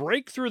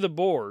 break through the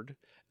board,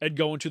 and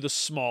go into the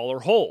smaller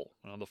hole.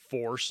 Now, the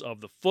force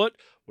of the foot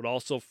would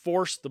also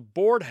force the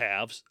board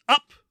halves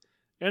up,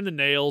 and the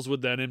nails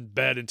would then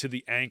embed into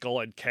the ankle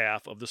and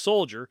calf of the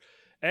soldier,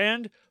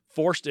 and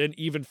forced in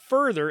even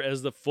further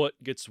as the foot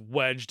gets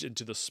wedged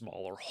into the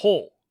smaller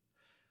hole.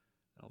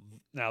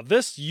 Now,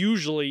 this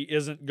usually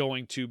isn't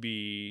going to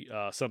be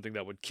something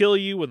that would kill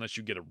you unless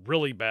you get a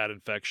really bad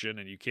infection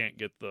and you can't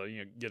get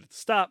it to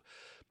stop.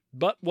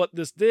 But what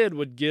this did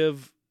would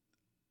give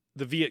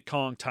the Viet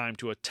Cong time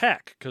to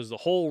attack, because the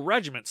whole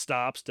regiment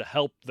stops to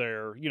help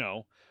their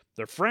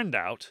friend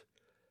out,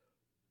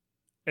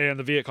 and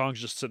the Viet Cong's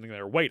just sitting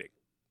there waiting.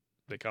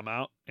 They come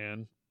out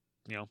and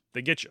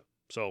they get you.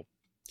 So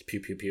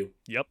pew pew pew.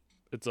 Yep,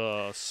 it's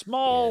a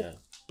small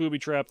booby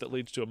trap that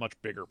leads to a much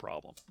bigger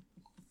problem.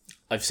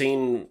 I've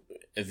seen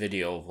a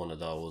video of one of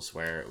those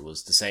where it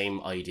was the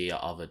same idea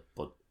of it,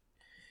 but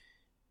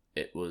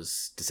it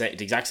was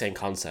the exact same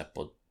concept,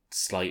 but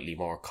slightly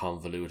more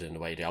convoluted in the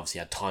way they obviously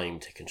had time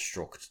to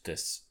construct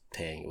this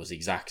thing. It was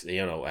exactly,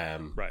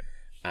 right.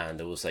 And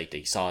it was like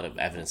they saw the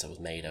evidence that was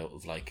made out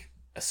of like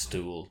a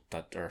stool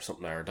or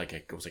something, or like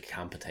it was like a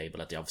camper table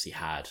that they obviously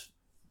had,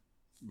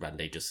 and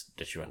they just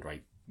went,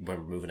 right,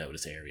 we're moving out of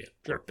this area,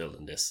 we're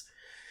building this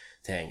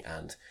thing,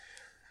 and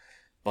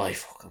by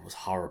fuck, it was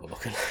horrible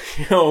looking.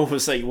 It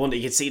was like one that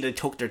you could see they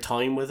took their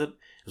time with it.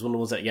 It was one of the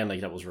ones that again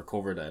that was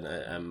recovered, and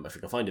if I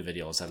can find a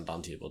video, I'll send it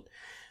on to you, but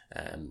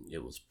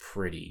it was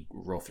pretty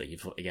rough. Like,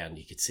 again,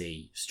 you could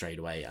see straight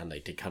away, and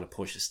like they kind of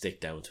pushed a stick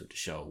down to it to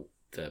show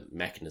the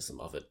mechanism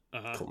of it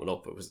coming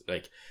up. It was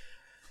like,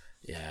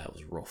 it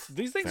was rough.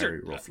 These things very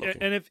are rough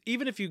looking. And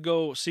even if you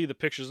go see the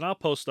pictures, and I'll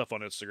post stuff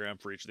on Instagram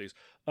for each of these,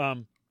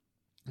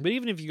 but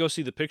even if you go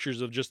see the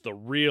pictures of just the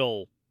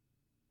real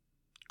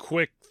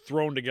quick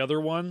thrown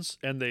together ones,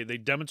 and they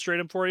demonstrate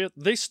them for you,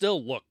 they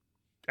still look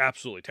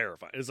absolutely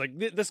terrifying. It's like,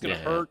 this is gonna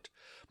hurt.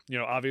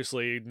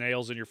 Obviously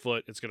nails in your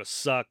foot, it's gonna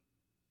suck.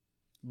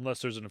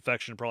 Unless there's an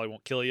infection, it probably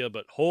won't kill you,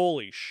 but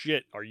holy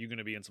shit, are you going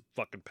to be in some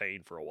fucking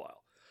pain for a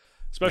while.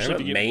 Especially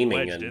if you get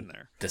wedged in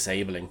there.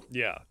 Disabling.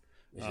 Yeah.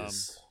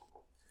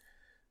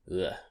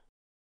 Ugh.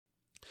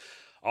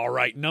 All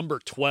right, number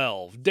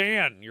 12.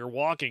 Dan, you're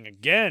walking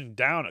again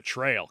down a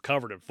trail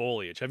covered in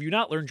foliage. Have you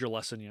not learned your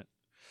lesson yet?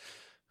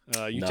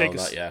 Not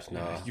yet,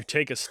 no. You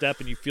take a step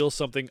and you feel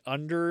something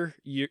under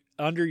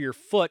your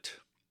foot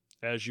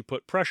as you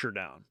put pressure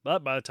down.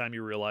 But by the time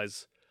you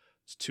realize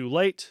it's too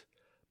late,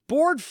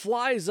 board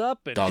flies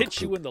up and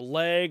hits you in the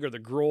leg or the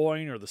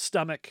groin or the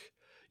stomach.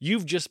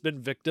 You've just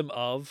been victim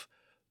of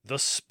the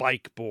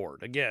spike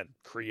board. Again,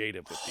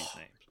 creative with these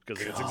names,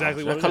 because it's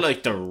exactly what it is. Kind of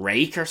like the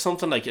rake or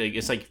something. Like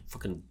it's like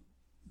fucking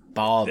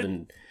Bob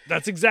and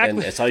that's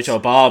exactly it's Sideshow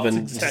Bob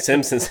and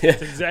Simpsons.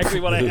 That's exactly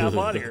what I have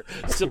on here.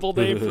 Simple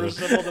name for a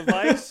simple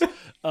device.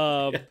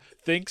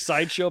 Think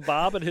Sideshow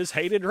Bob and his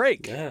hated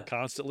rake,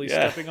 constantly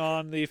stepping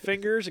on the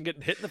fingers and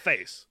getting hit in the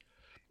face.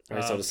 All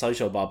right, so the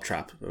Sideshow Bob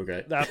trap.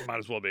 Okay. That might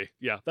as well be.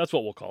 Yeah, that's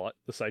what we'll call it.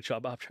 The Sideshow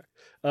Bob trap.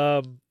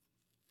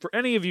 For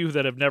any of you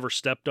that have never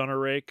stepped on a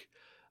rake,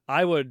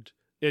 I would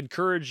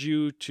encourage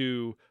you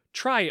to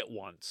try it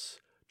once.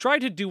 Try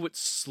to do it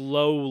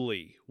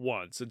slowly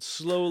once and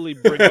slowly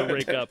bring the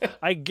rake up.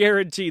 I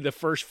guarantee the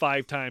first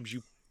 5 times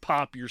you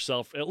pop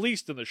yourself, at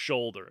least in the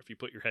shoulder, if you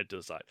put your head to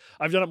the side.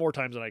 I've done it more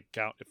times than I can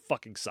count. It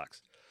fucking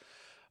sucks.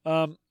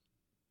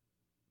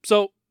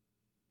 So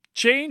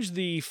change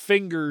the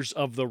fingers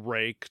of the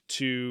rake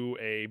to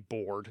a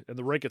board, and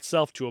the rake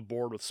itself to a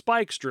board with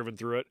spikes driven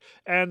through it,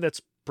 and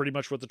that's pretty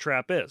much what the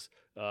trap is.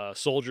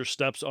 Soldier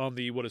steps on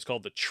what is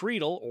called the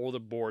treadle, or the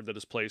board that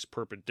is placed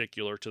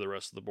perpendicular to the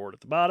rest of the board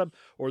at the bottom,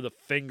 or the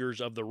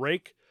fingers of the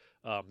rake,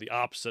 the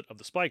opposite of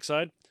the spike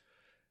side,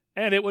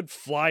 and it would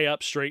fly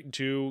up straight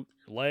into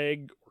your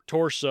leg or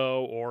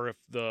torso, or if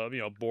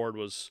the board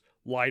was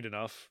light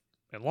enough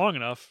and long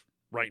enough,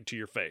 right into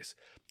your face.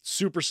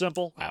 Super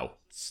simple. Wow.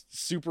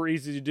 Super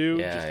easy to do.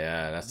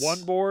 Yeah, Just that's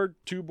one board,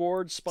 two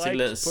boards, spikes. It's like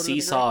a little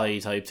seesaw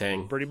type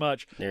thing. Pretty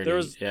much.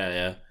 Nearly,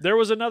 There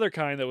was another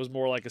kind that was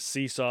more like a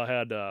seesaw.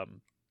 Had a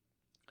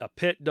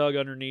pit dug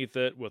underneath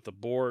it with a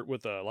board,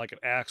 with like an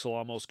axle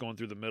almost going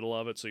through the middle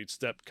of it. So you'd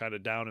step kind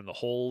of down in the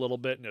hole a little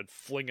bit and it'd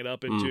fling it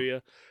up into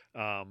you.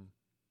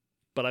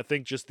 But I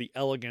think just the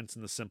elegance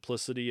and the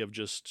simplicity of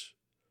just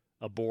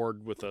a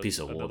board with a piece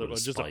of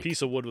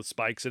wood with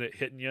spikes in it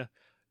hitting you.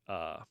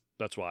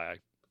 That's why I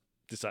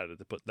decided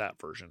to put that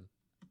version.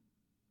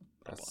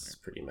 That's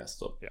pretty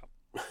messed up.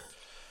 Yeah.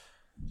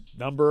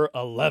 Number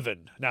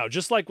 11. Now,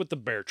 just like with the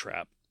bear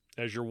trap,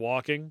 as you're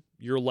walking,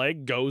 your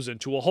leg goes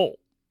into a hole.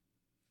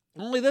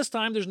 Only this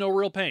time, there's no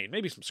real pain.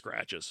 Maybe some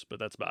scratches, but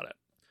that's about it.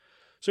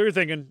 So you're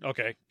thinking,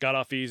 okay, got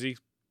off easy.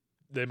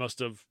 They must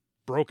have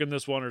broken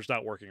this one or it's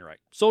not working right.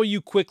 So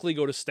you quickly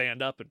go to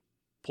stand up and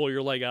pull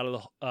your leg out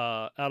of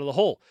the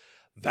hole.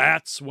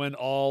 That's when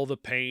all the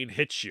pain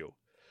hits you.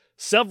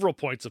 Several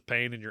points of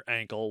pain in your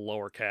ankle,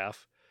 lower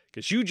calf,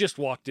 because you just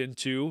walked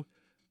into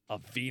a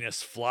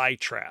Venus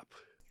flytrap.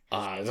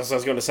 That's what I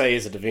was going to say.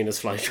 Is it a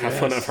Venus flytrap?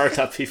 Yes. When I've heard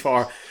that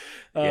before.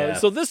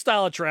 So this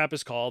style of trap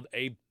is called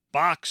a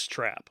box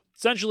trap.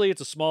 Essentially, it's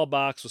a small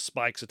box with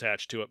spikes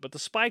attached to it, but the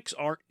spikes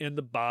aren't in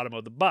the bottom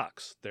of the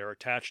box. They're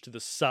attached to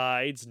the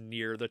sides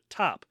near the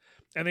top,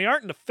 and they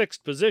aren't in a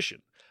fixed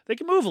position. They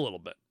can move a little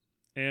bit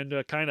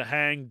and kind of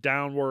hang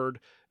downward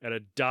at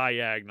a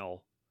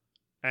diagonal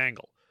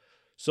angle.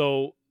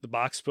 So the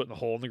box is put in a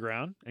hole in the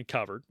ground and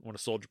covered. When a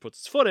soldier puts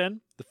his foot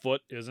in, the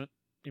foot isn't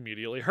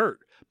immediately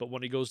hurt. But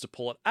when he goes to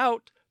pull it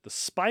out, the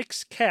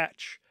spikes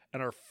catch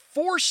and are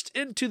forced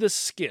into the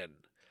skin.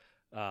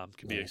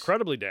 Can be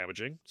incredibly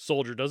damaging.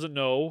 Soldier doesn't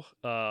know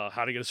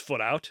how to get his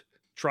foot out,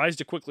 tries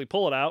to quickly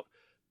pull it out,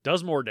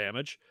 does more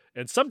damage,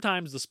 and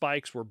sometimes the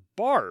spikes were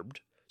barbed,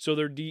 so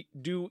they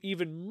do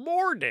even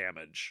more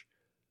damage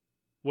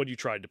when you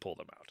tried to pull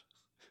them out.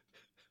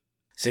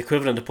 It's the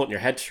equivalent of putting your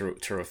head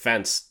through a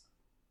fence.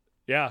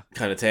 Yeah.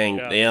 Kind of thing.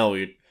 Yeah.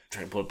 You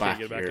try to pull it back.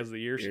 Get it back because of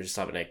the ears. You're just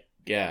having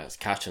it's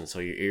catching, so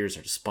your ears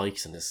are the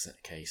spikes in this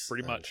case.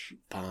 Pretty much.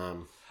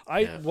 Bam.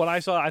 When I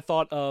saw it, I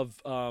thought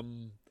of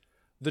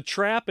the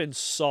trap in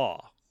Saw.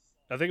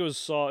 I think it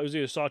was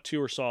either Saw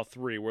 2 or Saw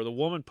 3, where the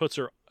woman puts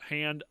her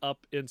hand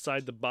up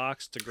inside the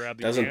box to grab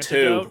the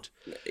antidote.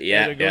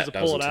 Yeah, and it goes to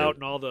pull it out,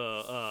 and all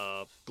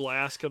the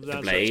glass comes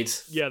out. The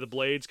blades. The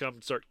blades come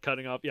and start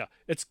cutting up. Yeah,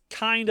 it's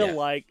kind of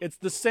like, it's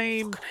the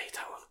same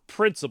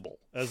principle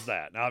as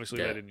that. Now, obviously,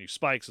 they didn't use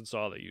spikes in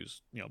Saw. They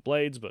used,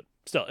 blades, but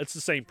still, it's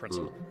the same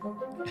principle.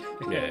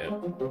 Yeah.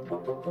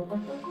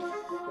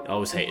 I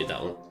always hated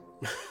that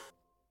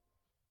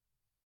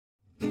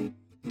one.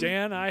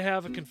 Dan, I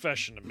have a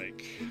confession to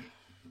make.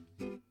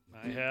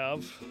 I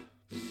have...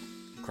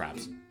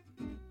 crabs.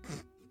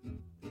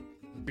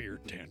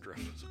 Beard dandruff.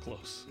 So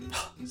close.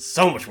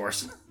 So much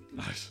worse.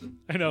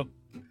 I know.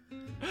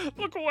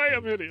 Look away,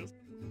 I'm hideous.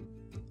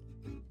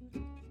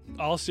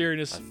 All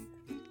seriousness.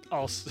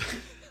 All serious.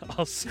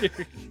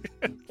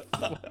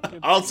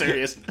 All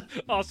serious.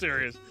 All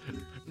serious.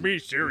 Me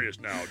serious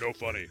now. No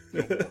funny.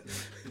 No more.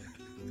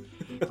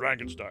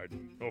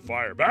 Frankenstein. No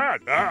fire.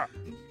 Bad. Ah.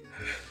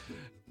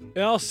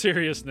 In all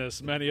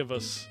seriousness, many of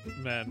us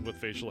men with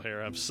facial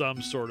hair have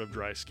some sort of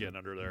dry skin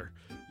under their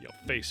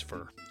face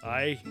fur.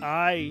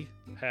 I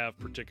have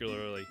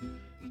particularly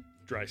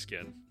dry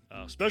skin,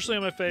 especially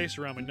on my face,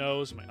 around my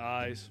nose, my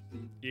eyes,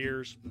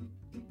 ears.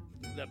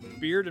 That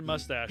beard and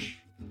mustache,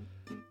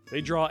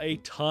 they draw a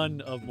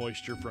ton of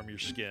moisture from your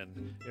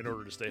skin in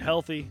order to stay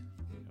healthy,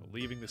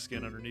 leaving the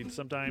skin underneath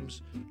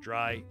sometimes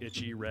dry,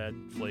 itchy, red,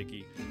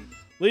 flaky,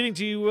 leading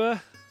to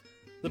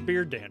the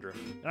beard dandruff.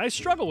 And I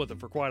struggled with it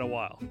for quite a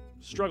while.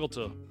 Struggled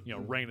to,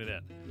 rein it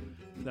in.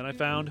 Then I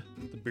found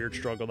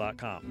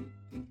thebeardstruggle.com.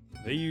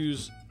 They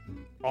use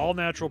all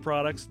natural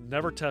products,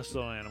 never tested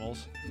on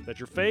animals, that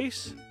your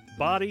face,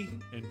 body,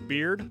 and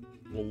beard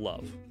will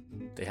love.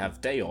 They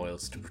have day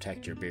oils to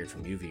protect your beard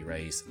from UV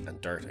rays and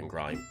dirt and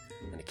grime,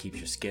 and it keeps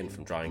your skin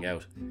from drying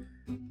out.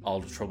 All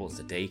the troubles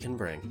the day can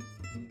bring.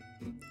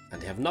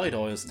 And they have night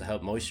oils to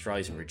help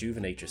moisturize and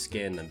rejuvenate your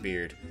skin and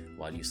beard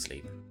while you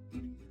sleep.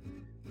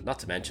 Not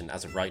to mention,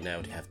 as of right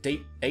now, they have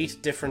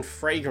 8 different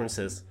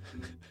fragrances.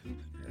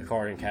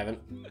 According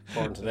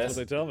to this. That's what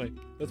they tell me.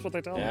 That's what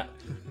they tell me.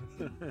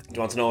 Do you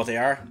want to know what they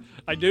are?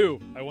 I do.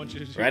 I want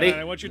you to. Ready?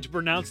 I want you to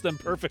pronounce them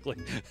perfectly.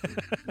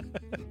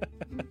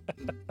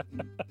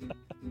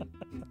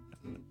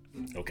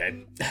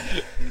 Okay.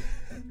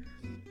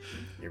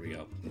 Here we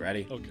go.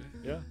 Ready? Okay.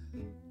 Yeah.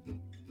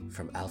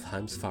 from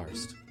Alfheim's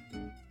forest,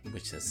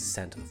 which has a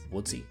scent of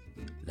woodsy,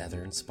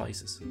 leather and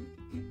spices,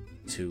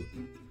 to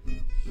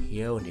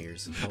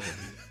Hionir's home,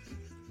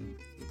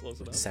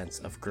 with scents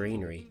of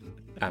greenery,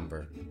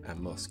 amber and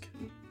musk,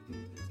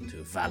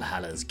 to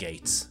Valhalla's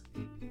gates,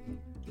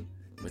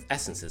 with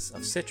essences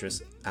of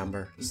citrus,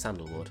 amber,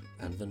 sandalwood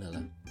and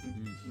vanilla.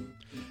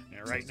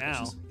 And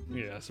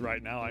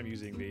right now I'm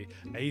using the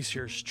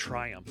Aesir's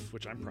Triumph,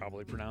 which I'm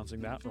probably pronouncing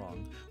that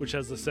wrong, which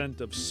has the scent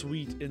of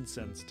sweet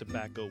incense,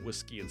 tobacco,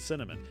 whiskey, and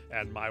cinnamon,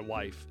 and my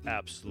wife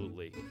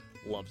absolutely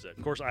loves it.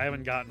 Of course, I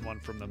haven't gotten one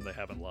from them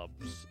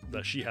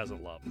that she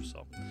hasn't loved,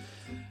 so.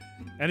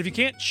 And if you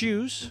can't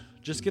choose,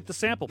 just get the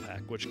sample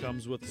pack, which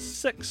comes with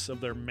 6 of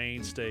their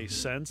mainstay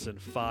scents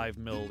and 5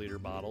 milliliter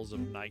bottles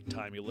of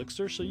nighttime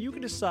elixir, so you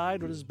can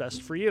decide what is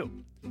best for you.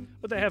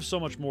 But they have so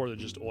much more than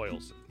just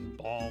oils.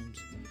 Balms,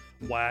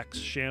 wax,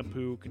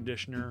 shampoo,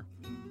 conditioner,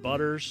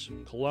 butters,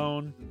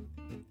 cologne,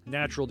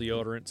 natural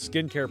deodorant,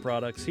 skincare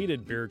products,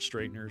 heated beard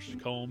straighteners,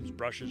 combs,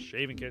 brushes,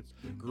 shaving kits,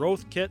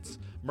 growth kits,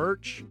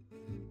 merch.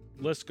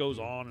 List goes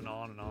on and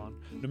on and on.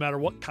 No matter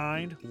what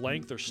kind,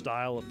 length, or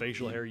style of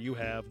facial hair you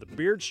have, the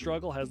Beard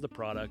Struggle has the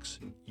products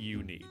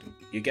you need.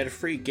 You get a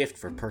free gift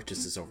for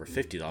purchases over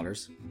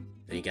 $50,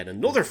 then you get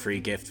another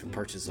free gift for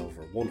purchases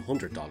over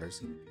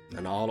 $100,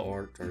 and all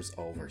orders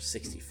over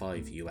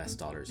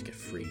 $65 get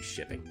free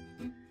shipping.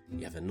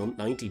 You have a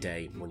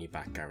 90-day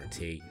money-back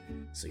guarantee,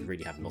 so you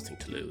really have nothing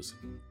to lose.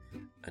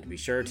 And be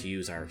sure to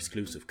use our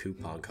exclusive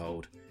coupon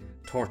code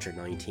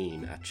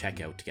TORTURE19 at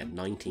checkout to get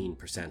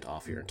 19%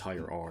 off your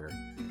entire order.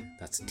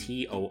 That's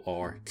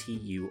TORTURE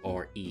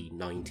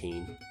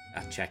 19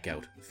 at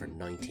checkout for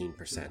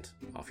 19%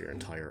 off your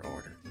entire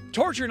order.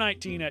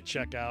 TORTURE19 at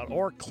checkout,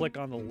 or click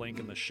on the link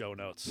in the show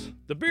notes.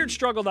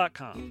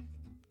 TheBeardStruggle.com.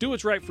 Do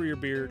what's right for your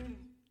beard.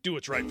 Do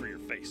what's right for your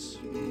face.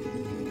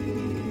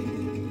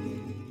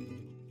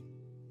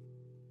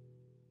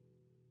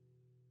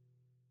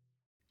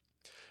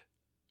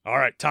 All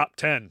right, top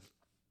 10.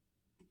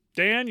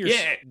 Dan,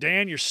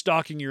 you're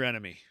stalking your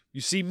enemy.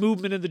 You see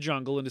movement in the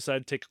jungle and decide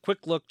to take a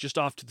quick look just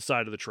off to the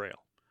side of the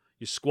trail.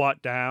 You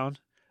squat down,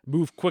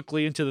 move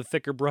quickly into the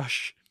thicker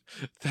brush,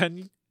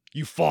 then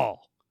you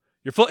fall.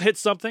 Your foot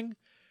hits something,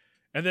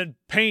 and then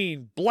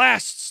pain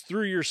blasts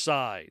through your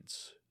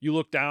sides. You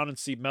look down and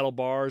see metal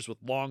bars with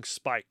long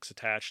spikes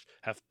attached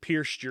have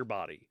pierced your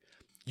body.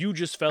 You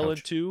just fell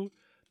into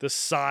the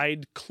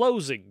side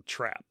closing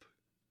trap.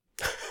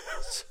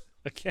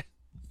 Again,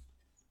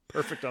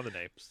 perfect on the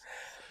names.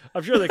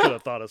 I'm sure they could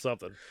have thought of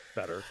something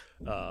better,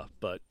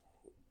 but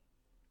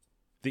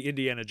the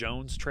Indiana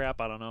Jones trap,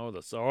 I don't know,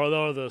 the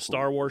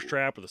Star Wars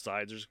trap or the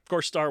sides. Of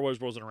course, Star Wars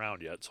wasn't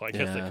around yet, so I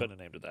guess they couldn't have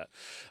named it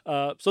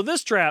that. So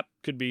this trap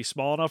could be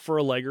small enough for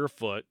a leg or a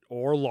foot,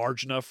 or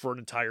large enough for an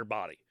entire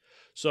body.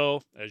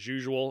 So, as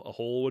usual, a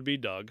hole would be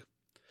dug.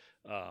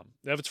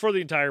 If it's for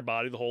the entire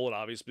body, the hole would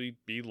obviously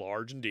be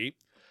large and deep.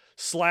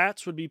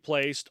 Slats would be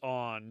placed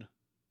on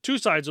 2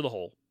 sides of the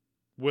hole,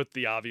 with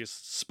the obvious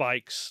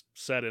spikes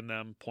set in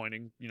them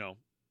pointing,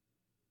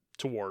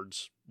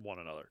 towards one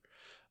another.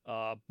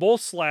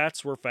 Both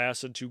slats were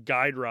fastened to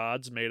guide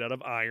rods made out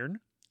of iron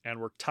and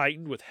were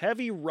tightened with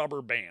heavy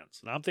rubber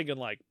bands. And I'm thinking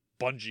like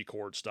bungee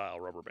cord style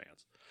rubber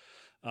bands.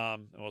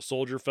 And when a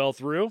soldier fell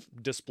through,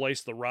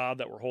 displaced the rod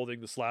that were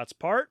holding the slats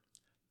apart,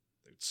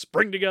 they'd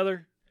spring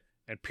together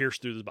and pierce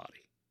through the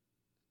body.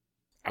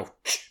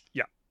 Ouch.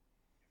 Yeah.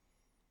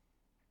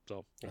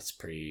 So that's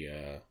pretty...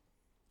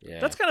 Yeah,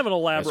 that's kind of an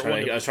elaborate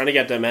one. I was trying to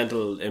get the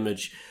mental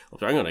image. I'm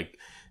going to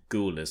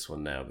Google this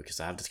one now because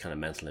I have this kind of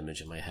mental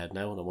image in my head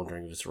now and I'm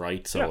wondering if it's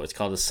right. So It's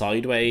called the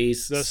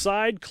sideways. The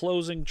side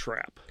closing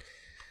trap.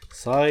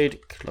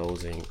 Side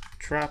closing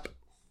trap.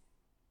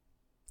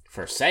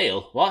 For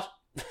sale? What?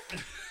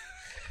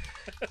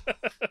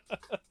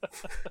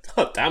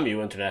 Oh, damn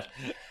you, internet.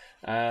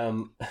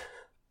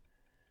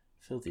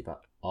 Filthy bat.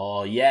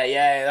 Oh,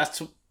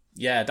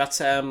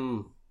 that's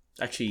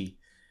actually...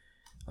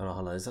 Oh,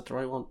 hold on, is that the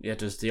right one? Yeah,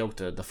 there's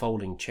the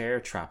folding chair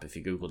trap. If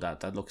you Google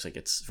that, that looks like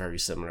it's very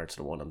similar to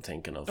the one I'm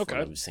thinking of. Okay.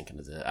 I was thinking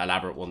of the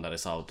elaborate one that I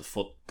saw with the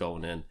foot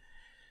going in.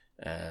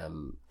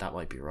 That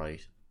might be right.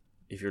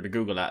 If you were to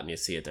Google that and you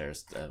see it,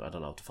 there's I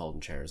don't know if the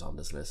folding chair is on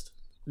this list.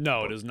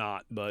 No, it is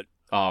not. But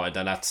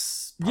then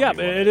that's but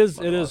it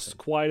is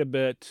quite a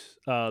bit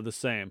the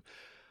same.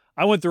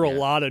 I went through a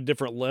lot of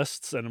different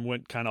lists and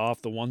went kind of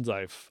off the ones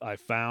I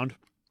found.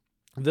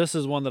 This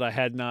is one that I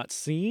had not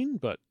seen,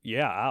 but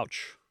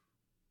ouch.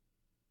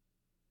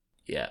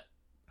 Yeah.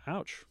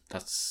 Ouch.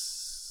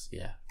 That's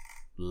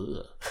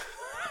Ugh.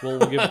 Well,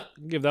 we'll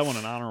give that one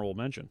an honorable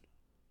mention.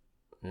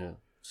 Yeah,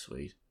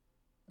 sweet.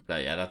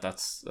 But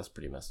that's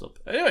pretty messed up.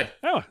 Anyway.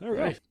 Oh, there we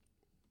go.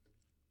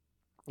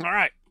 All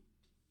right.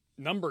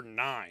 Number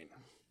 9.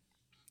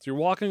 So you're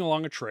walking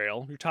along a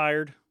trail. You're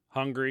tired,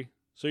 hungry,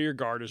 so your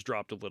guard has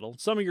dropped a little.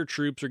 Some of your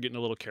troops are getting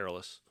a little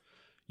careless.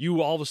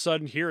 You all of a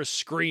sudden hear a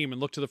scream and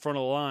look to the front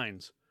of the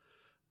lines.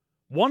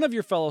 One of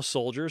your fellow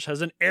soldiers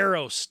has an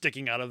arrow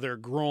sticking out of their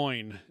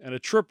groin and a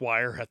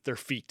tripwire at their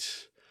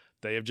feet.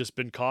 They have just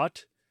been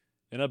caught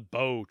in a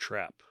bow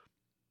trap.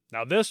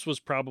 Now, this was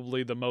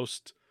probably the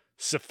most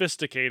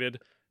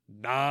sophisticated,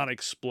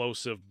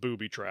 non-explosive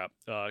booby trap.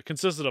 It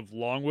consisted of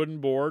long wooden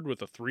board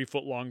with a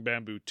 3-foot-long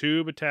bamboo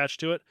tube attached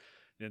to it.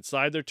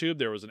 Inside their tube,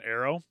 there was an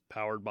arrow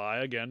powered by,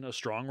 again, a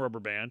strong rubber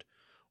band,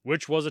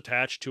 which was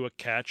attached to a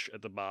catch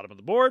at the bottom of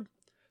the board.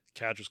 The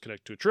catch was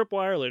connected to a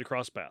tripwire laid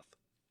across the path.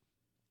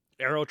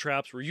 Arrow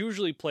traps were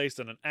usually placed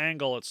at an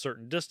angle at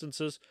certain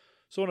distances,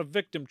 so when a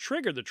victim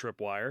triggered the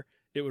tripwire,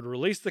 it would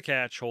release the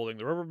catch holding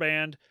the rubber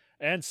band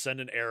and send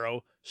an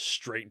arrow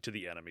straight into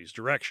the enemy's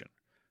direction.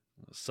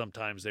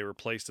 Sometimes they were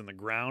placed in the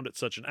ground at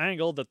such an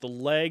angle that the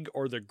leg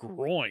or the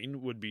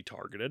groin would be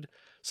targeted.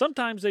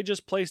 Sometimes they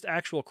just placed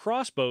actual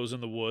crossbows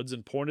in the woods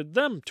and pointed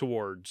them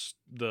towards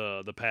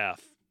the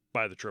path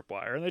by the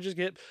tripwire. And they just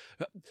get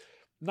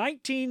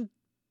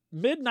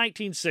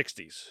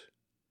mid-1960s.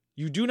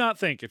 You do not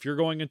think if you're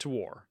going into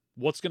war,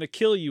 what's going to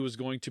kill you is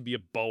going to be a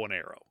bow and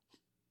arrow.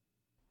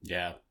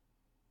 Yeah,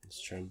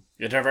 it's true.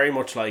 Yeah, they're very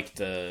much like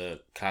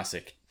the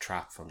classic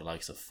trap from the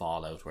likes of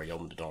Fallout, where you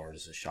open the door and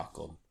there's a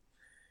shotgun.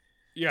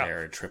 Yeah.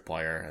 There, a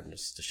tripwire, and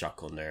there's the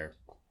shotgun there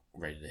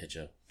ready to hit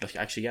you. Like,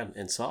 actually, yeah,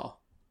 in Saw,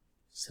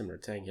 similar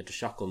thing. You had the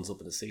shotguns up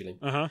in the ceiling.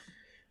 Uh-huh.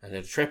 And they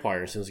had a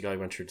tripwire, as soon as the guy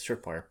went through the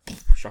tripwire,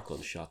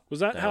 shotgun shot.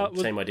 Was that how...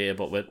 Same idea,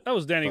 but with... That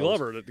was Danny bows.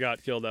 Glover that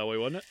got killed that way,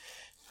 wasn't it?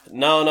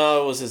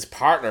 No, it was his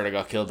partner that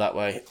got killed that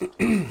way.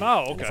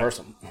 Oh, okay. The first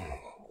one.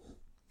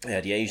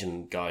 Yeah, the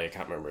Asian guy, I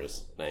can't remember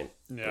his name.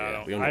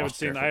 Yeah, we I haven't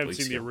seen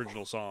the the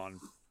original Saw in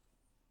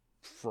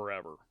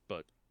forever,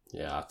 but...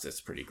 Yeah,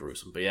 it's pretty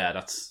gruesome. But yeah,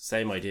 that's the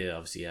same idea,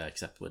 obviously, yeah,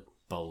 except with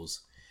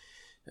bows.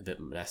 A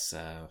bit less...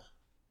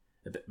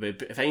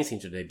 if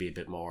anything, they'd be a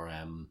bit more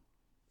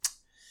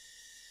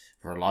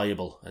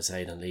reliable, I'd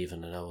say, than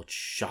leaving an old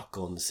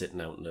shotgun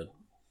sitting out in the...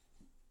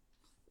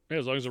 Yeah,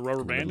 as long as the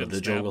rubber band didn't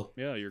snap, jungle.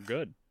 Yeah, you're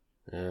good.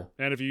 Yeah.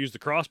 And if you use the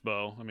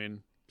crossbow, I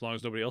mean, as long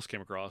as nobody else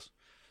came across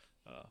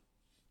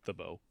the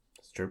bow.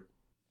 That's true.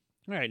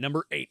 All right,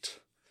 number 8.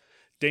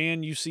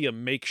 Dan, you see a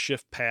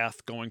makeshift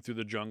path going through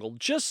the jungle.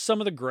 Just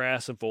some of the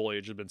grass and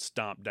foliage have been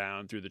stomped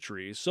down through the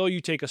trees, so you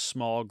take a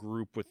small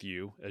group with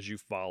you as you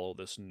follow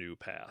this new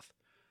path.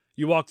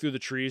 You walk through the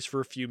trees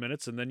for a few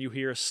minutes, and then you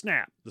hear a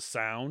snap, the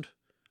sound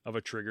of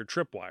a triggered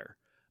tripwire.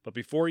 But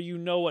before you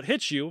know what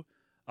hits you,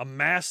 a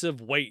massive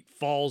weight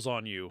falls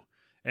on you,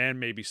 and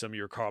maybe some of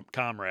your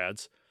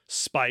comrades,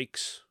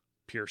 spikes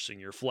piercing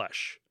your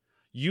flesh.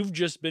 You've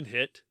just been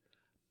hit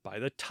by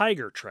the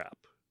tiger trap.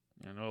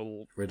 You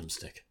know, rhythm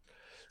stick.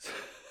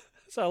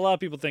 So a lot of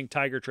people think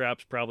tiger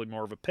trap's probably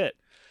more of a pit.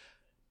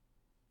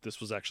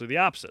 This was actually the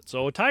opposite.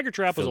 So a tiger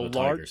trap was a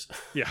large,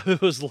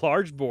 it was a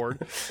large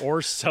board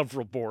or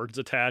several boards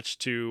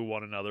attached to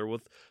one another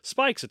with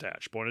spikes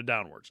attached, pointed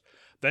downwards.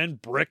 Then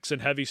bricks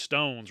and heavy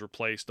stones were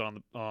placed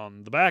on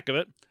the back of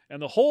it,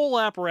 and the whole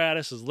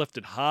apparatus is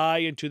lifted high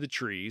into the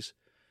trees,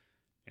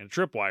 and a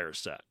tripwire is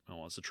set. And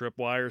once the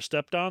tripwire is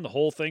stepped on, the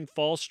whole thing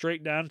falls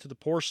straight down into the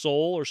poor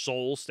soul or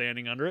souls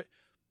standing under it,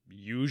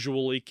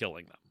 usually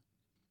killing them.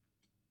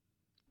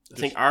 I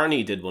think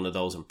Arnie did one of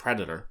those in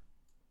Predator.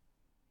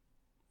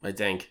 I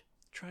think.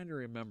 I'm trying to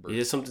remember. He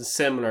did something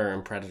similar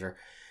in Predator.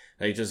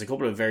 Like, there's a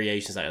couple of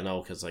variations that I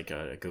know, because like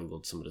I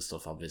googled some of the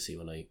stuff obviously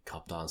when I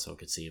copped on, so I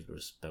could see if it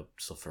was about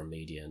stuff for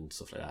media and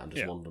stuff like that. And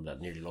there's one of them that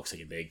nearly looks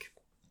like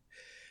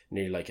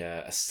nearly like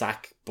a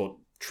sack but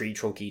tree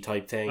trunky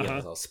type thing, and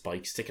has all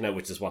spikes sticking out,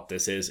 which is what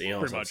this is. You know,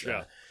 pretty much,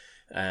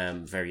 yeah.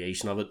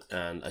 Variation of it,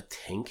 and I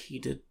think he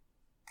did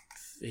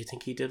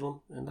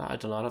one in that. I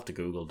don't know. I'd have to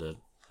Google the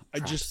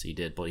traps he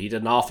did, but he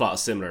did an awful lot of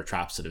similar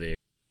traps to the vehicle.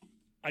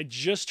 I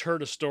just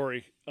heard a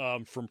story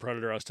from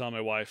Predator. I was telling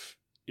my wife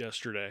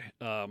yesterday.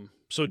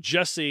 So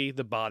Jesse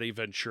the Body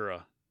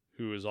Ventura,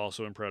 who is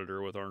also in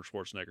Predator with Arnold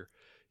Schwarzenegger,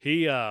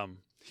 he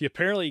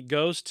apparently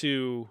goes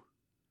to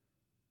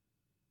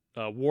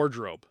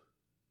Wardrobe,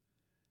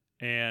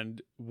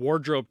 and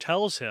Wardrobe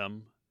tells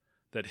him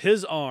that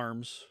his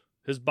arms,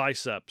 his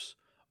biceps,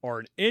 are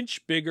an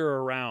inch bigger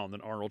around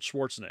than Arnold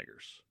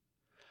Schwarzenegger's.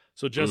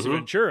 So Jesse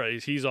Ventura,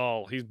 he's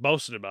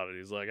boasting about it.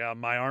 He's like,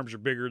 my arms are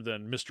bigger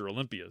than Mr.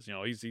 Olympia's. You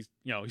know, he's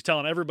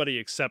telling everybody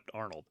except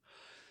Arnold.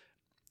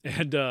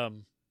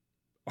 And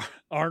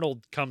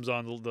Arnold comes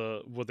on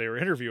what they were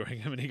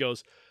interviewing him, and he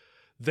goes,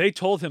 they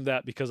told him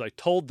that because I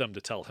told them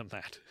to tell him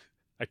that.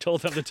 I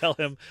told them to tell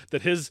him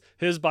that his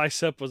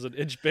bicep was an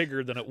inch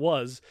bigger than it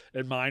was,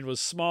 and mine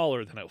was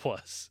smaller than it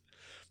was.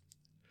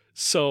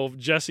 So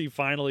Jesse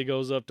finally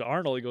goes up to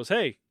Arnold. He goes,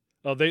 hey,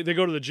 they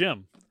go to the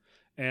gym.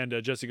 And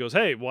Jesse goes,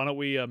 hey, why don't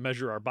we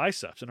measure our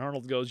biceps? And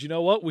Arnold goes, you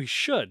know what? We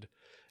should.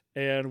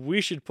 And we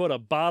should put a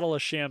bottle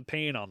of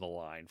champagne on the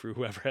line for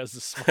whoever has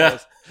the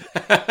smallest.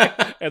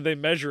 And they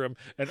measure him,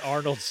 and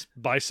Arnold's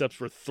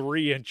biceps were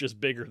 3 inches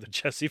bigger than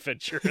Jesse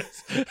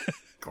Ventura's.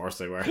 Of course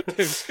they were.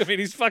 I mean,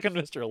 he's fucking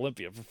Mr.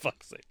 Olympia, for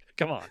fuck's sake.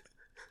 Come on.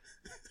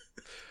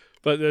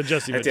 But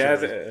Jesse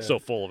Ventura is so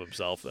full of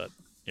himself that,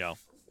 you know.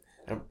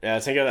 Yeah, I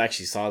think I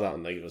actually saw that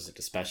on, like, it was like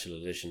the special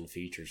edition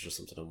features or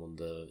something on one of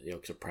the, you know,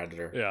 because of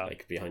Predator,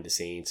 like behind the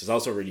scenes. There's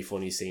also a really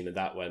funny scene in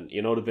that when,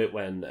 you know, the bit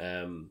when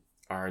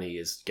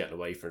Arnie is getting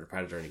away from the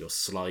Predator and he goes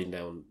sliding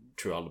down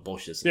through all the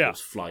bushes and goes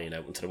flying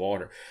out into the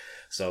water.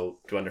 So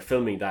when they're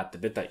filming that, the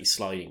bit that he's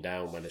sliding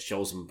down, when it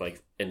shows him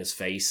like in his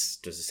face,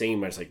 there's a scene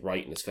where it's like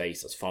right in his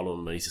face that's following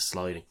him and he's just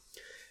sliding.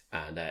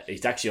 And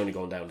he's actually only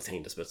going down a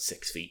thing that's about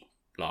 6 feet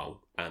long,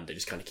 and they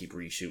just kind of keep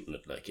reshooting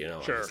it, like, you know,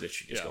 and it's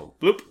literally just going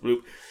bloop,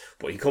 bloop.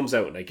 But he comes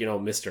out, like, you know,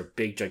 Mr.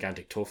 Big,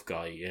 Gigantic, Tough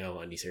Guy, you know,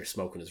 and he's here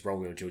smoking his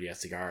Romeo and Juliet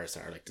cigars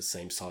that are like the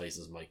same size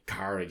as my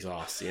car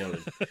exhaust, you know,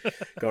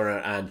 going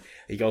around, and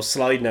he goes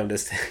sliding down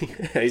this thing,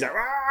 and he's like,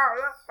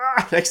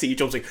 next thing he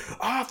jumps like,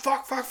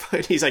 fuck,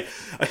 and he's like,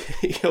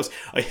 he goes,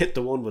 I hit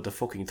the one with the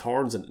fucking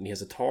thorns in it, and he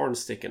has a thorn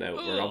sticking out,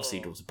 where obviously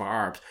there was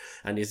barbed,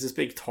 and he has this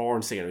big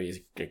thorn sticking out, he's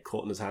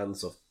cutting his hand and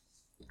stuff.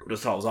 I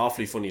just thought it was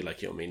awfully funny,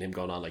 like, you know what I mean, him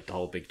going on like the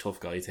whole big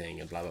tough guy thing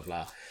and blah blah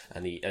blah,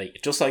 and he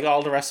just like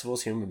all the rest of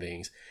us human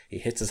beings, he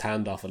hits his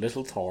hand off a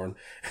little thorn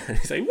and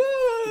he's like,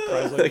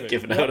 whoa, like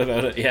giving out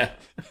about it. Yeah.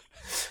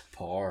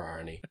 Poor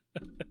Arnie.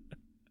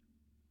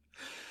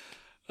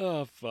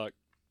 Oh fuck.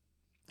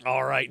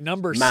 All right,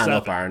 number Man 7.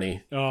 up,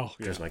 Arnie. Oh,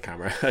 there's my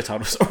camera. I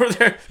thought it was over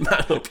there. Man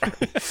up,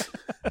 Arnie.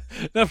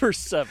 Number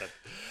 7.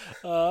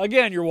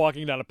 Again, you're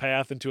walking down a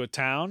path into a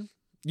town.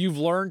 You've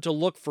learned to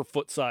look for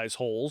foot-size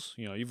holes.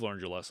 You know, you've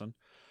learned your lesson.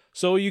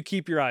 So you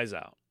keep your eyes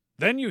out.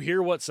 Then you hear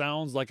what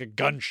sounds like a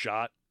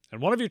gunshot,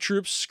 and one of your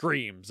troops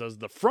screams as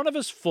the front of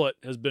his foot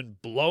has been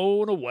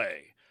blown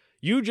away.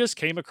 You just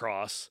came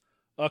across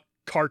a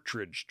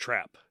cartridge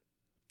trap,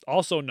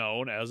 also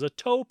known as a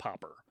toe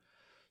popper.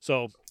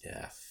 So,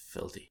 yeah,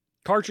 filthy.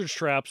 Cartridge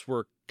traps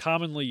were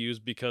commonly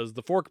used because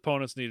the 4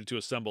 components needed to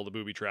assemble the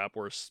booby trap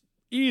were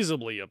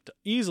easily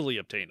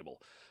obtainable.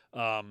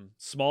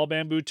 Small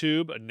bamboo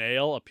tube, a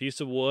nail, a piece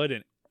of wood,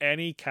 and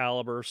any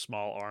caliber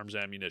small arms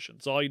ammunition.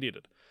 That's all you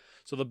needed.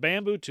 So the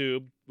bamboo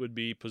tube would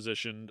be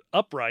positioned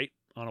upright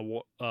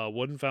on a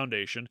wooden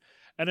foundation,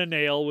 and a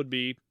nail would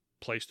be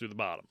placed through the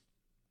bottom.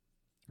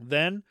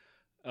 Then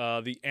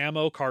the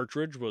ammo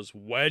cartridge was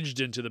wedged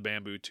into the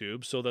bamboo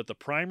tube so that the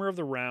primer of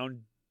the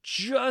round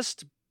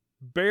just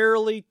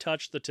barely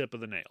touched the tip of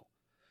the nail.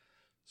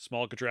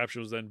 Small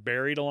contraption was then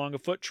buried along a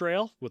foot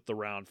trail with the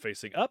round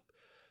facing up,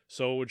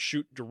 so it would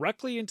shoot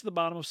directly into the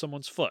bottom of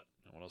someone's foot.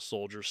 And when a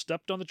soldier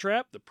stepped on the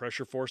trap, the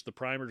pressure forced the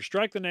primer to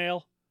strike the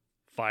nail,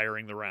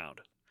 firing the round.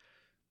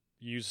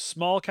 You use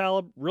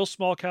a real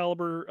small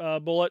caliber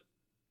bullet,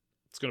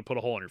 it's going to put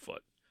a hole in your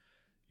foot.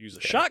 Use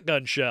a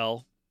shotgun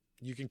shell,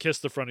 you can kiss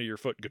the front of your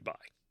foot goodbye.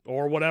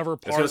 Or whatever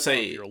part of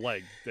your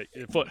leg that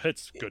your foot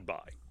hits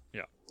goodbye.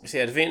 Yeah.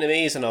 See, the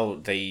Vietnamese, I know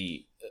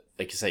they,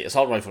 like you say,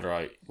 assault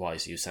rifle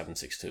wise, use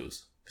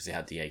 7.62s because they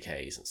had the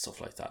AKs and stuff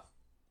like that.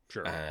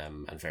 Sure.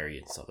 And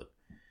variants of it.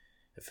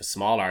 If it's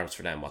small arms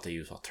for them, what they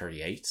use,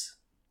 38s?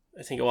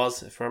 I think it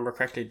was, if I remember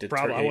correctly.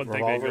 Probably, I wouldn't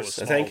think they'd go as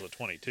small as a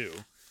 22.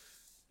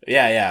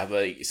 Yeah,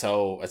 but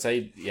so I'd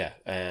say,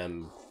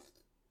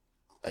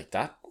 like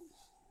that.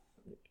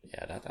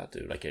 Yeah, that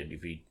do. Like,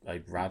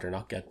 I'd rather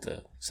not get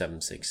the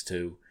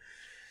 7.62.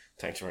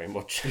 Thanks very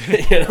much.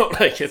 You know,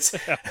 like it's.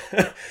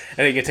 I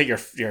think you take your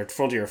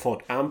front of your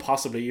foot and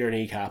possibly your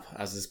kneecap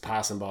as it's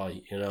passing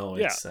by. You know,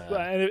 it's.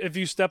 And if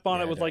you step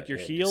on it with like your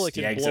heel, it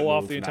can blow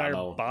off the entire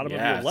bottom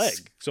of your leg.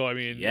 So I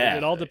mean,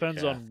 it all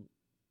depends on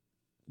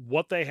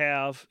what they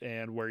have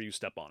and where you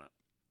step on it.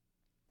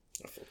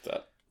 I felt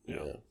that.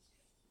 Yeah.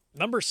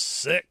 Number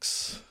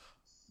 6.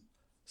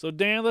 So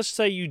Dan, let's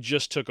say you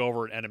just took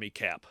over an enemy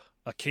camp,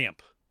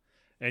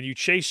 and you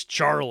chased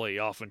Charlie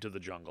off into the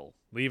jungle,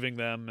 leaving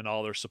them and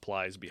all their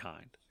supplies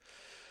behind.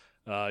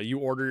 You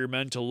order your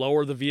men to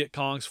lower the Viet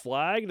Cong's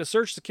flag and to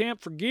search the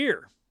camp for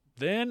gear.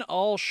 Then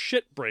all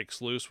shit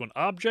breaks loose when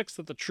objects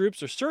that the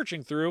troops are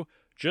searching through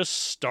just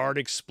start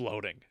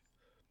exploding.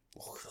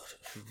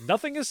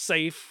 Nothing is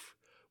safe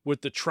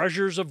with the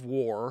treasures of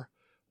war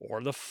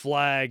or the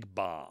flag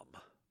bomb.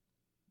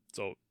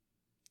 So,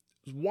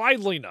 it's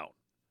widely known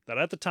that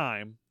at the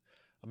time,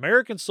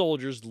 American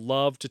soldiers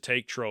loved to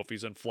take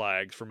trophies and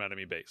flags from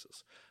enemy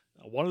bases.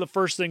 Now, one of the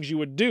first things you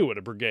would do at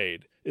a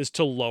brigade is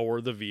to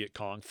lower the Viet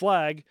Cong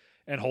flag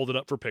and hold it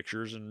up for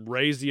pictures and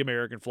raise the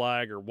American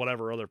flag or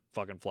whatever other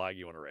fucking flag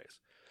you want to raise.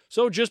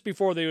 So just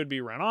before they would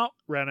be ran out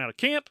of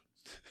camp,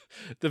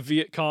 the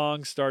Viet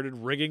Cong started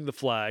rigging the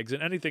flags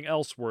and anything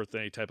else worth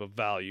any type of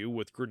value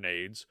with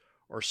grenades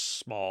or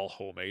small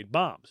homemade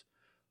bombs.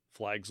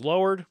 Flags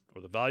lowered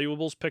or the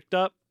valuables picked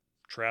up,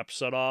 traps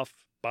set off,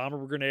 bomb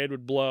or grenade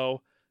would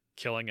blow,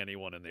 killing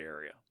anyone in the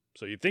area.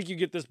 So you think you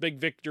get this big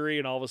victory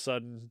and all of a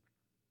sudden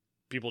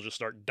people just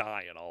start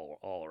dying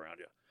all around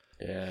you.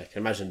 Yeah, I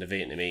can imagine the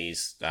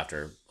Vietnamese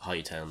after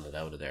hightailing it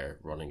out of there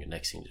running, and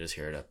next thing you just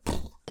hear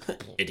the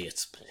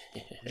idiots.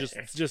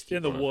 just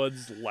in the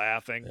woods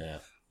laughing. Yeah.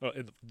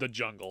 In the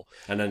jungle.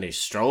 And then they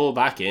stroll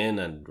back in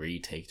and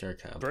retake their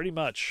camp. Pretty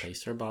much.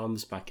 Place their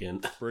bombs back in.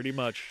 Pretty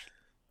much.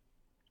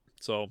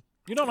 So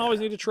you don't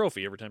always need a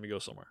trophy every time you go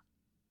somewhere.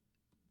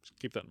 Just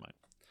keep that in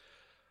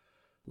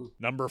mind.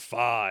 Number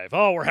 5.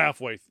 Oh, we're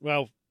halfway.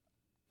 Well,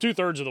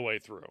 2/3 of the way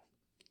through.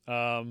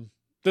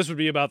 This would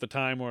be about the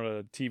time where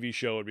a TV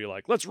show would be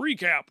like, let's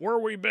recap where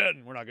we've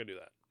been. We're not going to do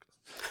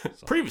that.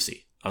 So,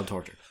 previously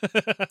Untortured.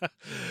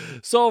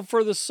 So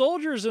for the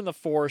soldiers in the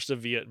forest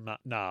of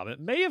Vietnam, it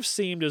may have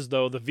seemed as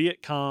though the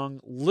Viet Cong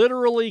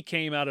literally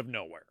came out of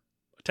nowhere,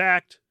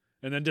 attacked,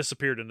 and then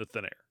disappeared into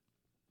thin air.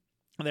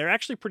 And they're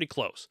actually pretty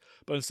close.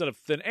 But instead of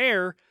thin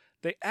air,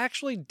 they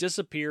actually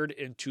disappeared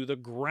into the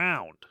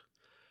ground.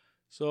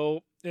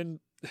 So, and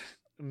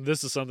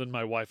this is something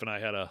my wife and I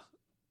had a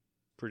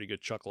pretty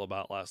good chuckle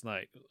about last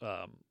night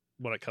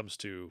when it comes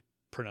to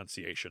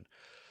pronunciation.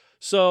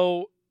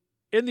 So,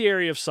 in the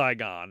area of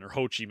Saigon, or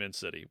Ho Chi Minh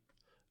City,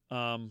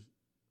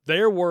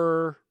 there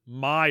were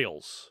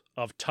miles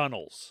of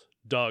tunnels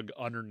dug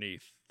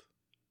underneath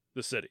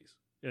the cities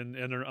and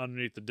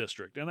underneath the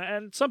district.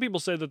 And some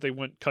people say that they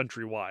went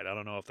countrywide. I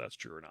don't know if that's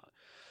true or not.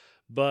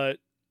 But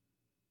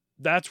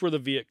that's where the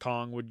Viet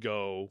Cong would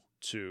go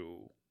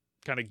to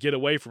kind of get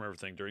away from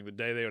everything during the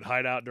day. They would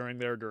hide out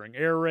during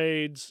air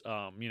raids,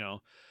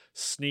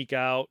 sneak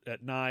out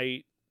at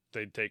night.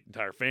 They'd take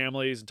entire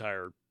families,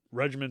 entire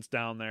regiments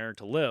down there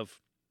to live.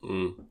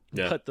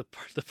 Yeah. But the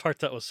part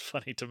that was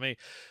funny to me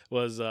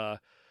was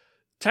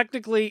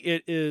technically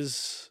it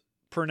is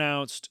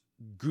pronounced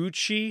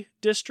Gucci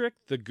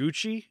district, the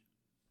Gucci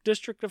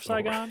district of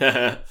Saigon,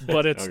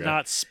 but it's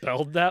not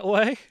spelled that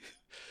way.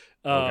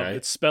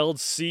 It's spelled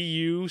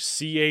Cuchi.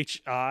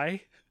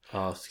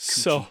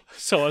 So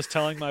I was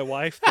telling my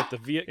wife that the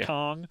Viet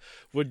Cong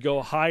would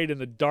go hide in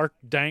the dark,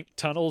 dank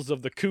tunnels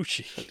of the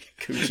Cucci.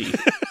 Coochie.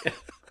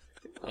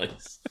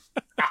 Nice.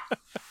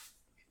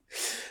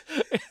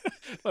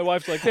 My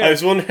wife's like, hey. I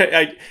was wondering.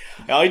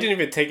 I didn't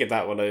even think of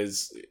that when I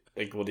was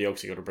like, one of the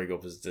jokes you're going to bring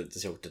up is the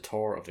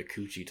tour of the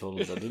Coochie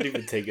tunnels. I didn't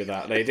even think of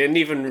that. And I didn't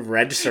even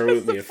register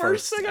with me at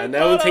first. And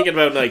now I'm thinking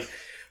about like,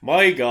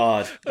 my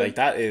God, like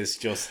that is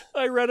just.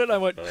 I read it. I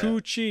went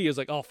Coochie. Is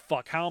like, oh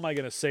fuck, how am I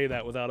going to say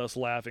that without us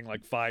laughing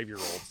like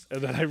 5-year-olds?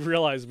 And then I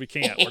realized we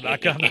can't. I'm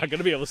not going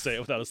to be able to say it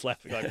without us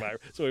laughing like 5.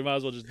 So we might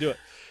as well just do it.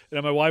 And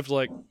then my wife's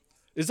like,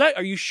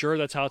 are you sure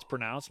that's how it's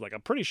pronounced? I'm like,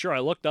 I'm pretty sure. I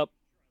looked up,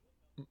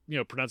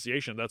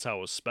 pronunciation. That's how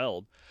it was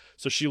spelled.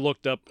 So she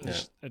looked up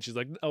and she's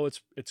like, oh,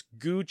 it's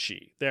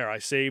Gucci. There, I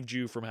saved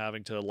you from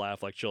having to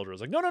laugh like children. I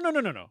was like, no.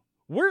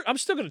 I'm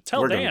still going to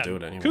tell Dan do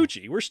it anyway.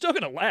 Gucci. We're still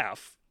going to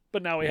laugh.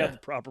 But now we have the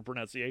proper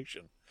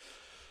pronunciation.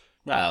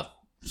 Well,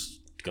 it's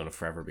going to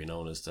forever be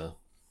known as the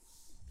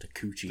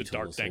Coochie the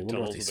tunnels. Dark dank I wonder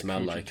tunnels what they of the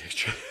smell Coochie like.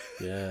 district.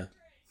 Yeah.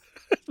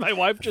 My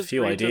wife just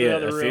screamed from the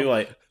other room.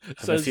 I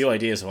have a few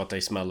ideas of what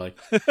they smell like.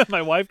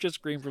 My wife just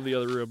screamed from the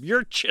other room,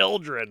 "You're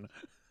children."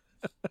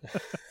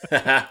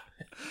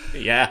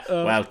 Yeah.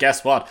 Well,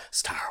 guess what?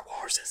 Star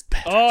Wars is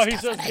better. Oh, he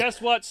says, guess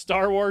what?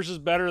 Star Wars is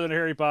better than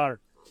Harry Potter.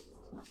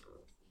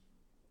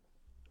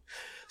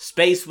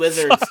 Space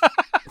wizards.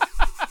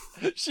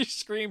 She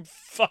screamed,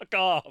 "Fuck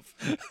off."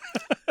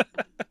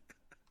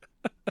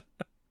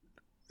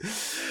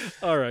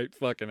 All right,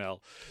 fucking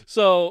hell.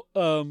 So,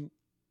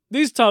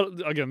 these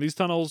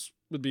tunnels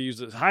would be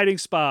used as hiding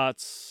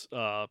spots,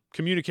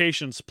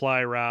 communication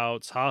supply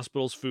routes,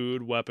 hospitals,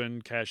 food,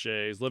 weapon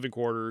caches, living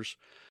quarters.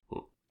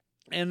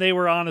 And they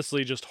were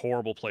honestly just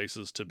horrible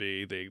places to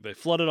be. They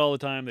flooded all the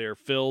time. They are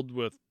filled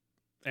with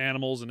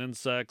animals and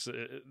insects.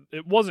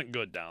 It wasn't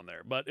good down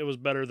there, but it was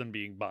better than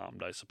being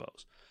bombed, I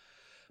suppose.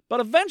 But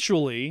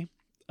eventually,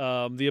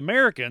 the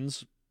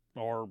Americans,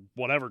 or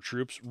whatever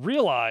troops,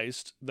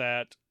 realized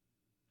that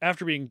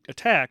after being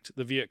attacked,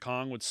 the Viet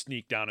Cong would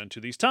sneak down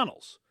into these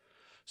tunnels.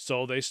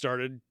 So they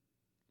started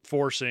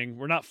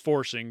recruiting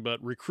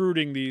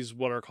these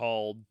what are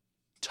called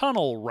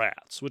tunnel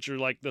rats, which are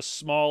like the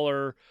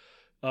smaller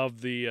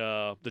of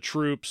the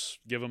troops,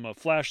 give them a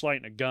flashlight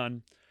and a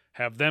gun,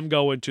 have them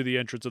go into the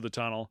entrance of the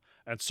tunnel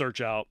and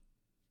search out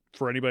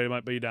for anybody that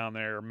might be down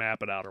there, or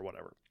map it out or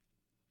whatever,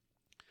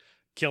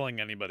 killing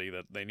anybody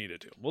that they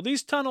needed to. Well,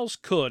 these tunnels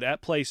could,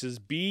 at places,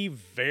 be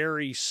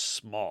very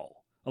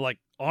small, like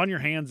on your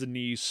hands and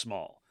knees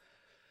small.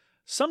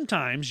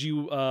 Sometimes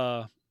you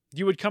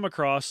would come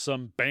across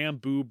some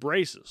bamboo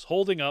braces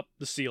holding up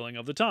the ceiling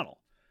of the tunnel.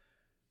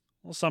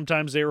 Well,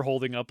 sometimes they were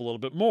holding up a little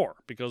bit more,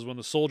 because when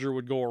the soldier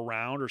would go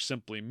around or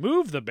simply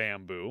move the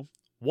bamboo,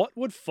 what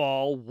would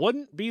fall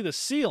wouldn't be the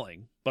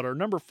ceiling, but our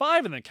number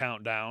 5 in the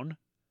countdown,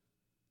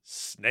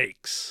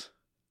 snakes.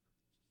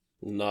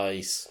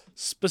 Nice.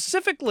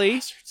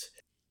 Specifically,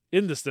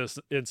 in this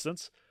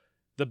instance,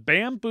 the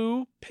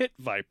bamboo pit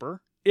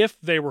viper,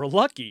 if they were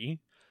lucky,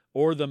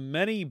 or the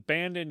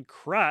many-banded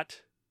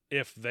krat,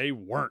 if they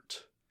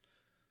weren't.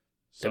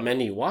 So, the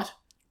many what?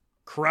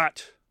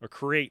 Krat, or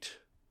crate.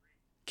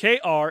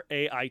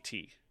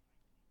 Krait.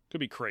 Could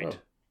be crate. Oh.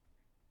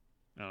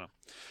 I don't know.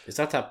 Is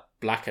that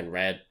black and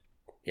red,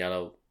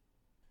 yellow?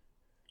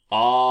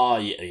 Oh,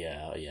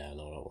 yeah, I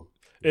know that one.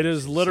 It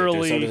is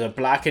literally... So there's a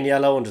black and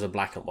yellow and there's a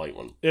black and white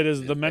one. It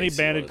is the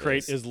many-banded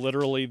crate is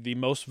literally the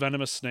most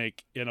venomous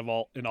snake in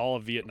all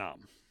of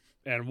Vietnam.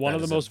 And one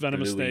of the most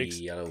venomous snakes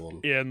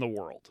in the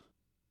world.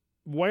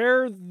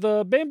 Where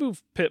the bamboo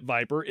pit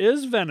viper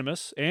is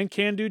venomous and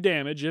can do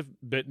damage if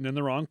bitten in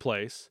the wrong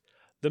place,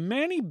 the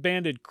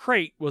many-banded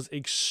crate was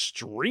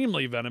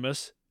extremely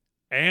venomous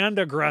and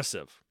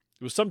aggressive.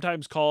 It was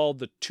sometimes called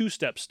the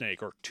two-step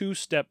snake or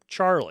two-step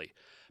Charlie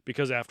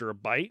because after a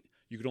bite,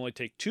 you could only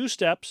take 2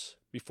 steps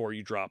before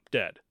you drop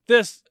dead.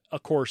 This,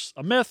 of course,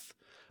 a myth,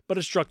 but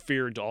it struck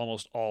fear into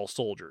almost all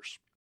soldiers.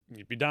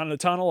 You'd be down in a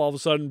tunnel, all of a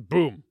sudden,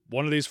 boom,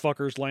 one of these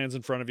fuckers lands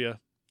in front of you.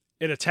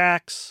 It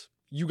attacks.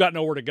 You got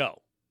nowhere to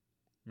go.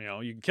 You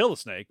know, you can kill the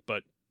snake,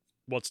 but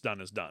what's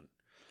done is done.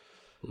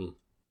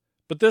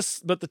 But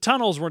the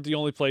tunnels weren't the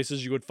only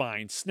places you would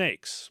find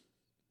snakes.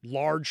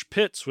 Large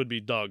pits would be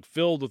dug,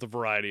 filled with a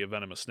variety of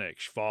venomous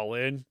snakes. Fall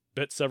in,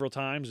 bit several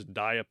times, and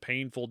die a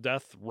painful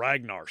death,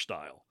 Ragnar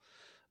style.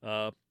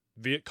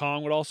 Viet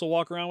Cong would also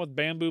walk around with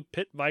bamboo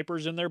pit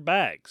vipers in their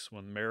bags.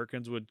 When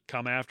Americans would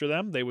come after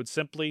them, they would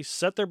simply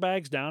set their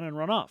bags down and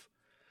run off.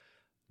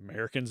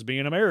 Americans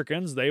being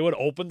Americans, they would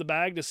open the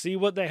bag to see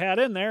what they had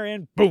in there,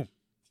 and boom,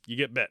 you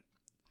get bit.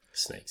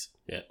 Snakes,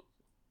 yeah.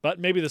 But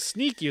maybe the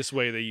sneakiest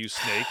way they used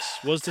snakes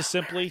was to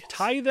simply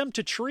tie them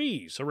to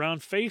trees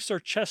around face or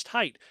chest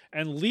height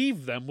and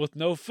leave them with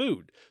no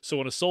food. So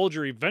when a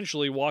soldier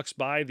eventually walks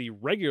by the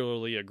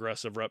regularly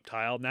aggressive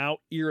reptile, now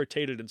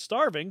irritated and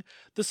starving,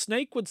 the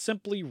snake would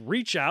simply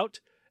reach out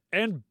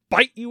and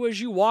bite you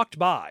as you walked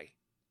by.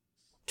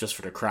 Just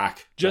for the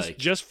crack. Just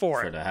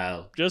for it. For the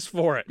hell. Just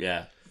for it.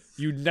 Yeah.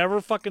 You'd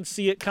never fucking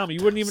see it coming.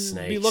 You wouldn't even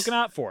Snakes. be looking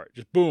out for it.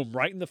 Just boom,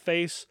 right in the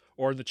face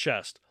or in the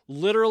chest.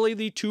 Literally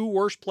the 2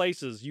 worst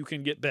places you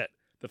can get bit.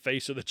 The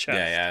face or the chest.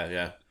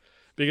 Yeah.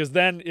 Because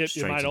then it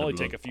might only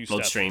take a few steps.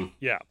 Bloodstream.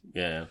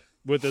 Yeah.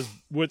 With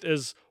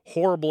as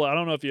horrible, I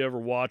don't know if you ever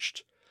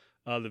watched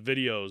the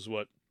videos,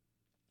 what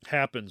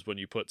happens when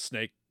you put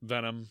snake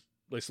venom,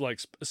 like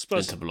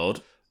especially into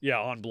blood. Yeah,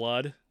 on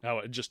blood. How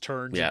it just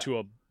turns into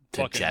a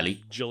fucking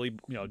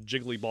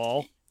jiggly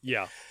ball.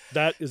 Yeah,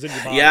 that is in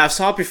your body. Yeah, I've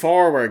saw it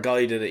before where a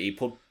guy did it. He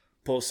put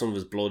some of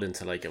his blood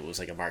into it was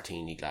like a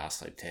martini glass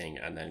type thing,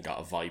 and then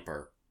got a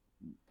viper,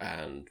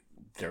 and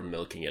they're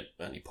milking it,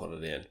 and he put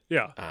it in.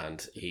 Yeah,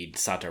 and he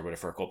sat there with it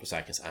for a couple of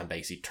seconds, and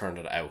basically turned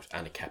it out,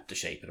 and it kept the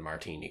shape of the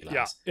martini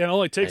glass. Yeah, it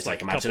only takes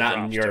like imagine that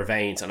in your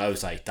veins, and I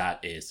was like,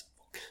 that is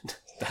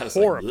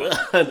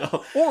horrifying.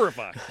 No.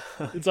 Horrifying.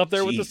 It's up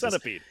there with the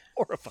centipede.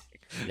 Horrifying.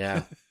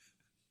 Yeah.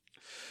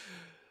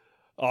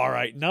 All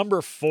right,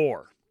 number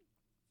 4.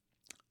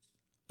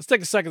 Let's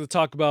take a second to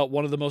talk about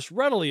one of the most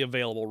readily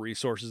available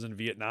resources in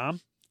Vietnam,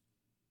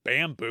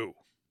 bamboo.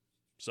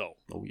 So,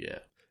 oh yeah,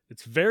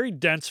 its very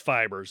dense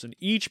fibers in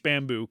each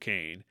bamboo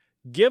cane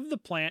give the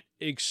plant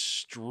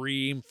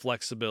extreme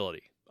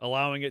flexibility,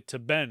 allowing it to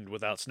bend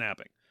without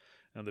snapping.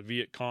 And the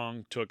Viet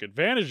Cong took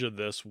advantage of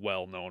this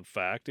well-known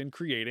fact in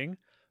creating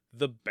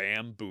the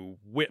bamboo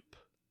whip.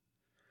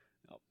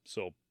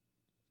 So,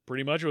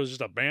 pretty much it was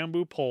just a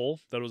bamboo pole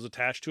that was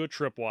attached to a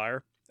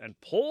tripwire and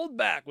pulled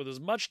back with as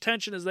much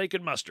tension as they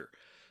could muster.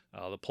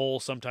 The pole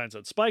sometimes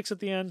had spikes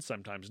at the end,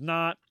 sometimes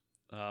not.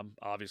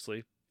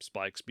 Obviously,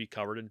 spikes be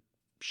covered in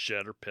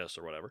shit or piss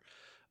or whatever.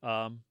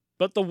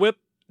 But the whip,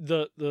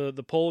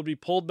 the pole would be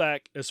pulled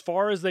back as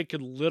far as they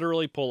could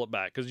literally pull it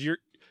back, because you're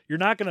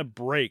not going to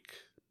break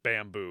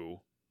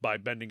bamboo by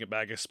bending it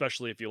back,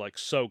 especially if you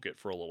soak it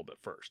for a little bit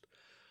first.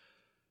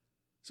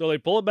 So they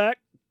pull it back,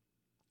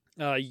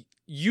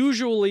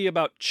 usually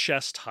about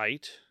chest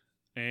height,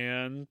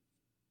 and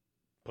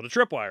put a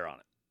tripwire on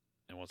it.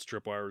 And once the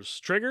tripwire was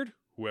triggered,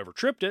 whoever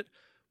tripped it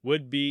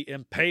would be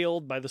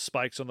impaled by the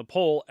spikes on the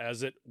pole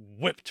as it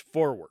whipped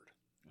forward.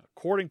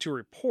 According to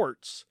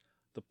reports,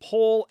 the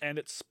pole and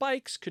its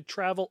spikes could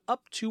travel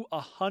up to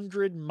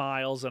 100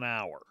 miles an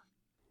hour.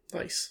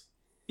 Nice.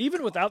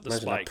 Even without the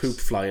Imagine spikes. That poop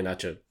flying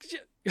at you.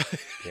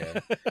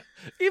 Yeah.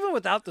 Even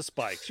without the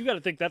spikes, you got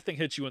to think that thing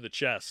hits you in the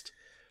chest.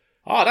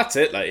 Oh, that's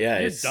it.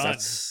 You're done.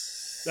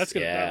 That's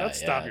gonna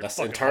stop your that's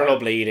fucking internal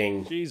heart.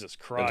 bleeding. Jesus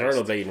Christ.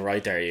 Internal bleeding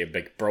right there. You've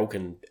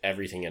broken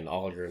everything in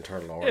all your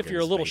internal organs. If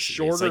you're a little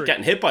basically. shorter, it's like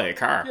getting hit by a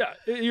car.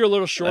 Yeah, you're a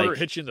little shorter, it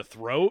hits you in the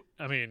throat.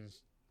 I mean,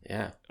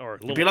 yeah. Or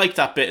it'd be like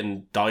that bit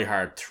in Die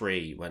Hard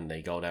 3 when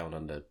they go down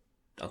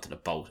onto the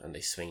boat and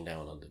they swing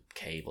down on the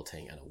cable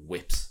thing and it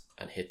whips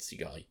and hits the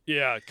guy.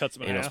 Yeah, it cuts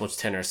him in half. It's much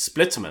thinner,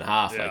 splits him in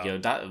half. Yeah.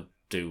 That'll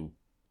do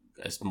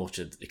as much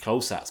as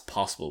close as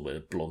possible with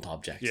a blunt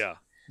object. Yeah,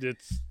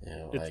 it's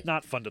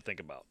not fun to think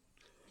about.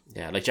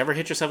 Yeah, do you ever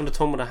hit yourself in the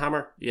thumb with a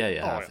hammer? Yeah, you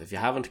have. Yeah. If you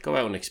haven't, go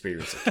out and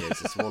experience it,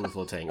 kids. It's a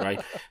wonderful thing,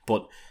 right?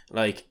 But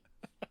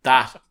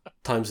that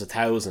times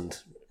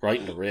 1,000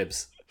 right in the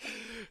ribs.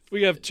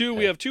 We have two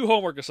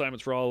homework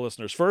assignments for all the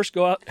listeners. First,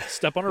 go out,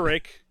 step on a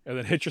rake, and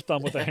then hit your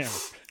thumb with a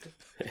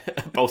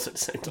hammer. Both at the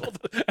same time.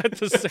 At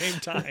the same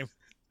time.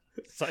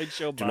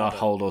 Sideshow. Do not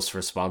hold us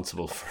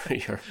responsible for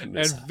your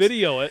mishaps. And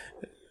video it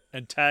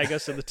and tag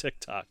us in the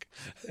TikTok.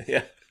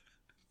 Yeah.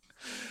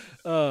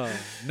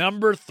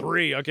 Number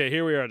 3. Okay,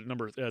 here we are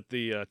at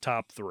the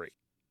top 3.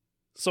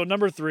 So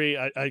number 3,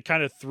 I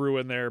kind of threw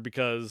in there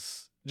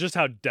because just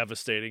how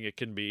devastating it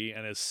can be,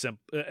 and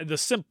the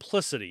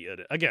simplicity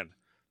in it. Again,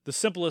 the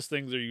simplest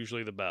things are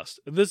usually the best.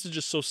 And this is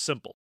just so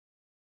simple.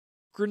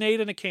 Grenade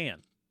in a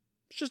can.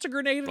 It's just a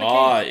grenade in a can.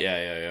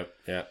 Oh,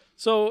 yeah.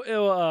 So,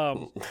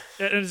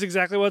 and it's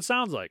exactly what it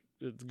sounds like.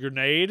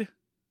 Grenade,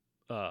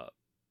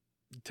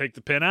 take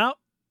the pin out,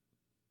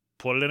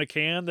 put it in a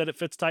can that it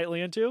fits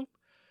tightly into.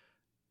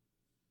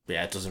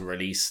 Yeah, it doesn't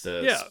release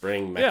the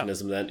spring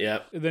mechanism then. Yeah.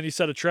 And then you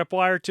set a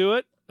tripwire to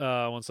it.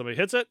 When somebody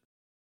hits it,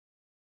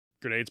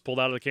 grenade's pulled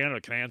out of the can, or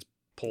the can's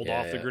pulled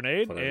off the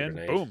grenade, and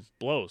boom,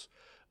 blows.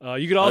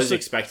 You could also. I was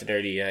expecting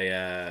nearly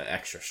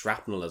extra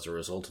shrapnel as a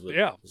result of it.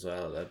 Yeah. As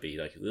well, that'd be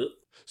like. Ugh.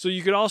 So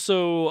you could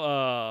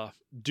also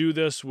do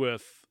this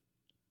with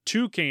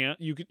 2 cans.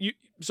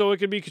 So it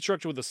could be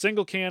constructed with a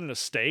single can and a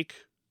stake,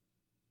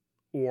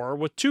 or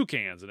with 2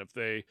 cans. And if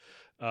they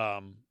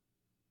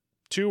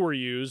 2 were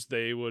used,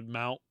 they would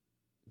mount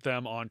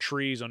them on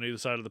trees on either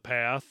side of the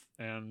path,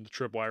 and the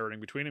tripwire running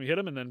between them. You hit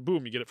them, and then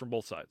boom, you get it from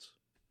both sides.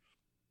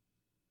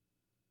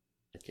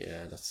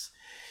 Yeah, that's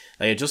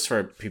like, just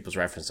for people's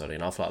reference. Though,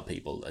 an awful lot of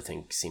people, I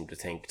think, seem to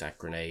think that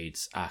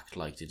grenades act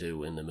like they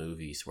do in the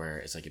movies, where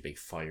it's like a big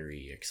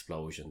fiery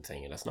explosion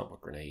thing, and that's not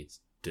what grenades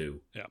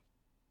do. Yeah,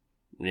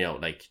 you know,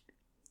 like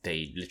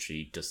they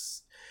literally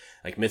just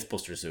like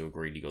Mythbusters do a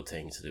really good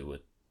thing to do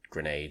with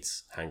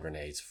grenades, hand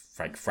grenades,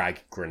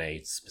 frag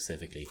grenades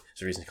specifically.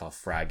 There's a reason it's called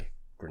frag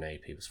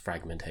grenade. People's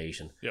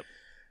fragmentation. Yep.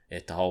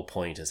 The whole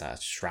point is that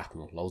it's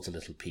shrapnel, loads of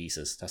little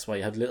pieces. That's why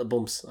you have little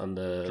bumps on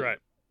the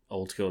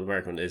old school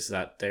American. Is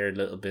that they're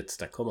little bits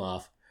that come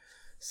off,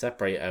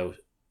 separate out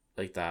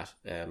like that.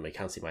 I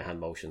can't see my hand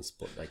motions,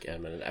 but like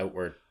an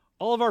outward.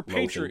 All of our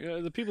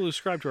Patreon, the people who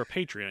subscribe to our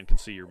Patreon can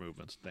see your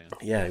movements, Dan.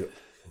 Yeah,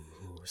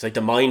 it's like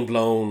the mind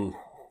blown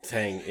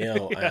thing, you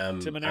know.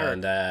 Tim and Eric.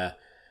 And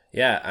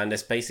and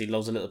it's basically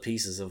loads of little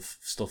pieces of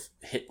stuff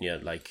hitting you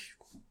like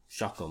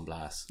shotgun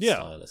blast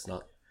style. It's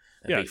not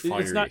a big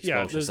fiery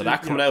explosion. So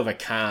that coming out of a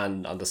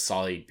can on the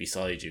side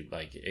beside you,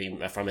 like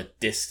even from a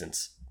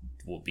distance,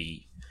 will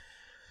be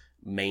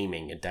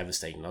maiming and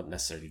devastating, not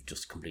necessarily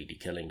just completely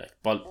killing. Like,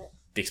 but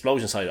the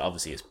explosion side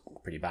obviously is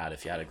pretty bad.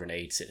 If you had a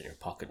grenade sitting in your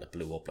pocket and it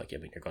blew up, like, I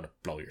mean, you're going to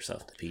blow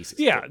yourself to pieces.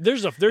 Yeah,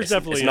 there's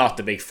definitely it's not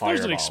the big fireball.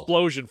 There's an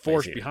explosion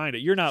force behind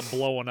it. You're not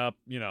blowing up,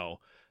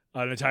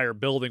 an entire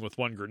building with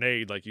one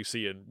grenade like you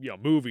see in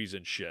movies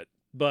and shit.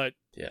 But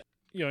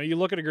you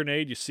look at a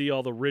grenade, you see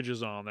all the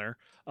ridges on there.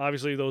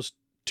 Obviously, those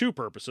 2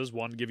 purposes: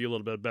 one, give you a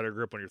little bit better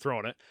grip when you're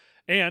throwing it,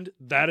 and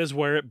that is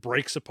where it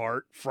breaks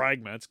apart,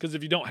 fragments. Because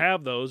if you don't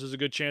have those, there's a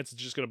good chance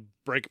it's just going to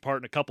break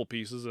apart in a couple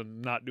pieces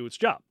and not do its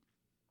job.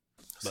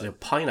 So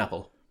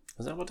pineapple.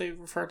 Is that what they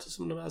referred to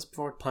some of them as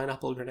before?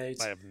 Pineapple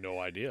grenades? I have no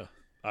idea.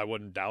 I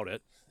wouldn't doubt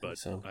it, but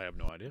I have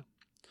no idea.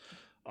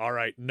 All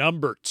right,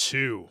 number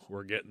 2.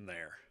 We're getting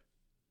there.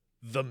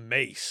 The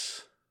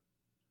mace.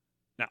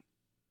 Now,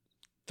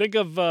 think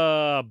of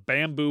a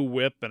bamboo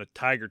whip and a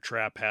tiger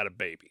trap had a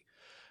baby.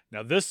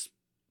 Now, this,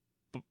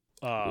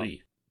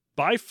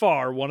 by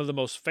far, one of the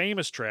most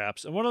famous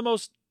traps and one of the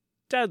most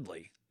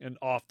deadly and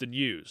often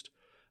used.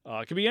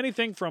 It can be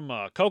anything from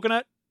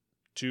coconut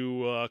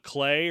to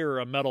clay or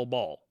a metal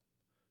ball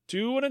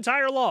to an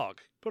entire log.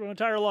 Put an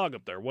entire log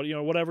up there.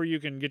 Whatever you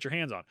can get your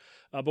hands on.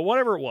 But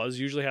whatever it was,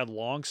 usually had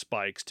long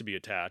spikes to be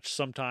attached,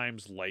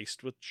 sometimes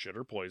laced with shit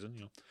or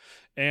poison.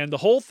 And the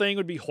whole thing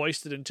would be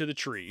hoisted into the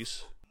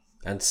trees.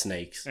 And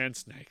snakes.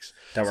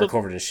 That were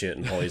covered in shit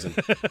and poison.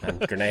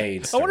 And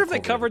grenades. I wonder if they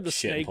covered the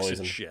snakes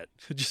and shit.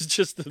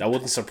 That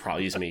wouldn't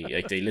surprise me.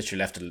 Like, they literally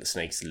left the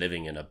snakes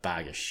living in a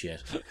bag of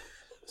shit.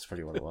 That's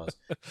pretty what it was.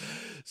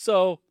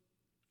 So,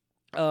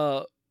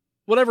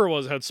 whatever it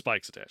was had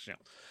spikes attached.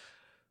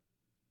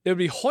 It would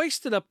be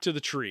hoisted up to the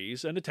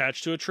trees and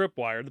attached to a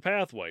tripwire in the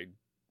pathway,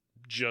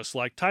 just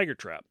like tiger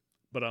trap.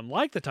 But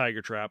unlike the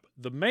tiger trap,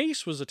 the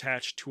mace was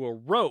attached to a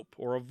rope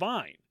or a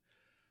vine.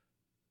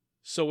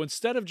 So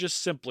instead of just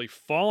simply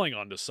falling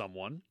onto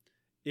someone,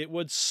 it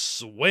would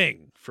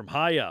swing from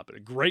high up at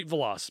a great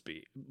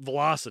velocity,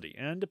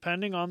 and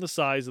depending on the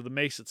size of the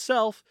mace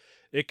itself,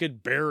 it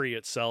could bury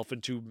itself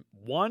into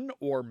one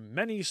or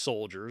many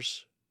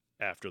soldiers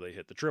after they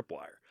hit the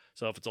tripwire.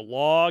 So if it's a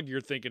log,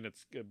 you're thinking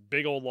it's a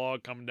big old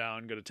log coming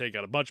down, going to take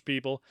out a bunch of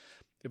people.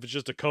 If it's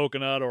just a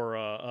coconut or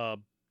a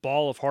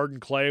ball of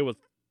hardened clay with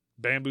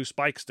bamboo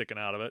spikes sticking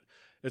out of it,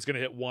 it's going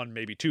to hit 1,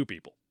 maybe 2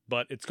 people.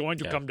 But it's going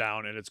to come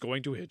down, and it's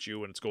going to hit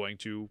you, and it's going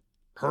to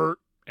hurt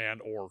and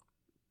or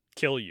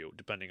kill you,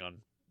 depending on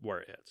where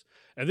it hits.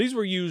 And these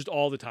were used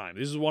all the time.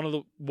 This is one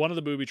of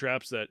the booby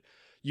traps that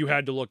you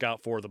had to look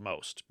out for the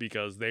most,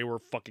 because they were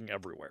fucking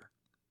everywhere.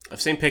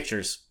 I've seen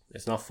pictures.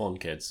 It's not fun,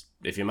 kids.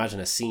 If you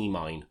imagine a sea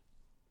mine,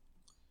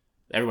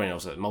 everybody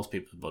knows that. Most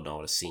people would know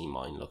what a sea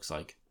mine looks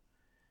like.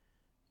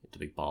 The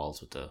big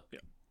balls with the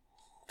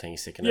thing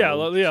sticking out.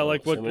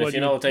 Like what? If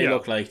you know what they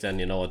look like, then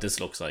you know what this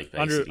looks like.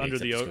 Basically. Under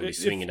the ocean, it's going to be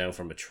swinging down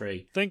from a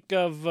tree. Think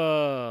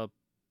of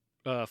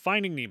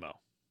Finding Nemo.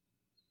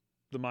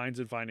 The mines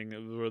in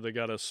Finding, where they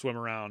got to swim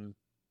around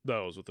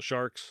those with the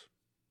sharks,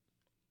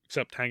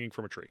 except hanging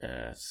from a tree.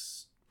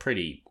 It's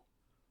pretty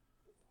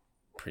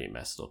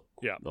messed up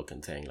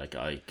looking thing. Like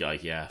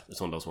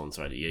it's one of those ones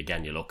where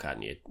you look at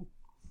and you.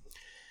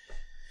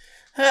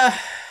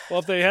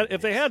 Well,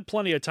 if they had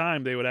plenty of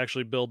time, they would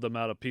actually build them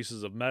out of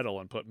pieces of metal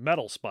and put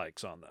metal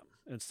spikes on them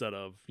instead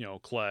of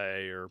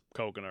clay or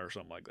coconut or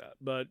something like that.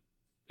 But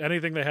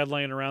anything they had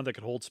laying around that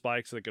could hold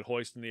spikes, that could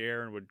hoist in the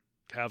air and would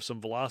have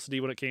some velocity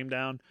when it came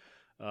down,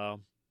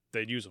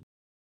 they'd use them.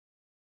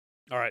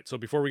 All right, so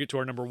before we get to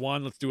our number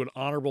one, let's do an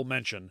honorable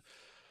mention.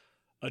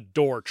 A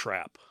door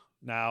trap.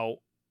 Now,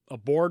 a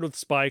board with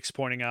spikes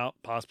pointing out,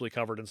 possibly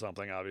covered in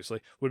something, obviously,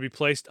 would be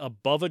placed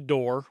above a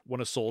door when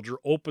a soldier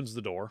opens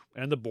the door,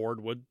 and the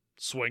board would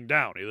swing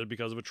down, either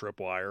because of a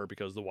tripwire or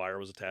because the wire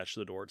was attached to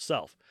the door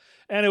itself.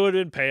 And it would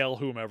impale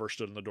whomever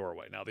stood in the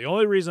doorway. Now, the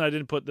only reason I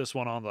didn't put this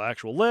one on the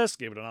actual list,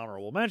 gave it an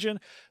honorable mention,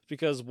 is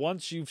because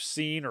once you've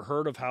seen or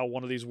heard of how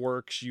one of these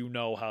works, you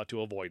know how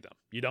to avoid them.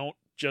 You don't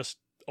just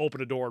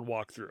open a door and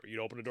walk through.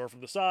 You open a door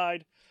from the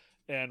side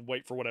and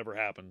wait for whatever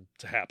happened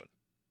to happen.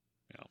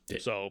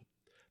 So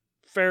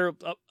fair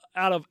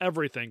out of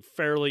everything,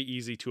 fairly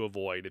easy to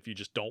avoid if you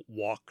just don't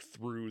walk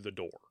through the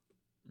door,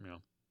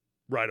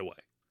 right away.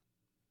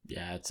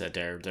 Yeah, it's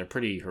they're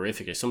pretty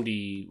horrific.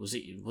 Somebody was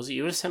it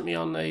you who sent me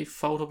on a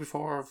photo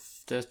before of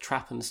the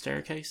trap in the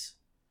staircase?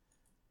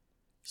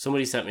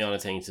 Somebody sent me on a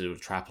thing to do with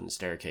a trap in the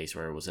staircase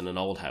where it was in an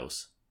old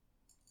house,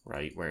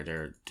 right?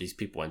 Where these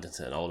people went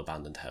into an old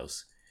abandoned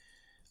house,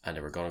 and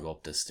they were going to go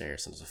up the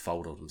stairs, and there's a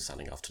photo of them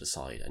standing off to the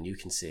side, and you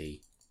can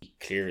see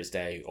clear as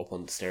day up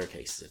on the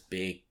staircase is a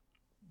big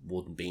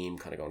wooden beam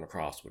kind of going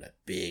across with a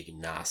big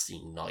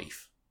nasty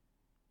knife.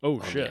 Oh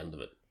on shit! The end of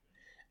it,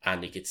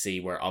 and you could see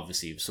where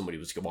obviously if somebody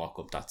was to walk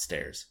up that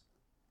stairs,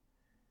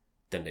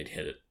 then they'd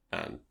hit it,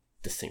 and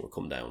this thing would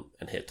come down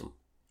and hit them.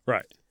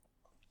 Right.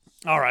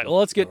 All right. Well,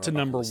 let's get to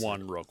number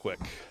one real quick.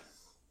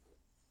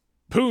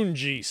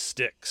 Punji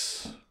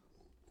sticks.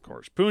 Of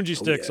course, punji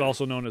sticks,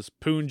 also known as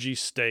punji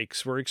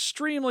stakes, were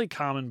extremely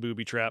common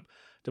booby trap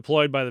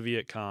deployed by the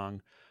Viet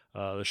Cong.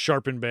 The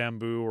sharpened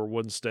bamboo or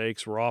wooden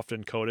stakes were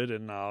often coated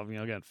in,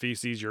 again,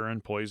 feces,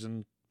 urine,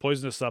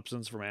 poisonous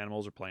substance from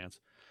animals or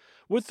plants,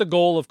 with the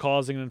goal of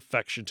causing an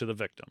infection to the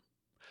victim.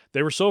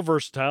 They were so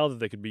versatile that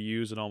they could be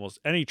used in almost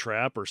any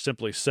trap or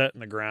simply set in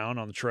the ground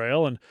on the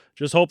trail and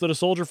just hope that a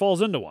soldier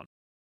falls into one.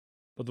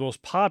 But the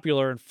most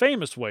popular and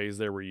famous ways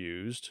they were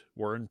used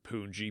were in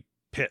punji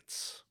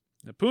pits.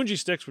 The punji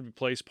sticks would be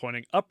placed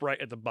pointing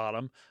upright at the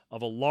bottom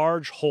of a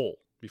large hole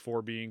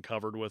before being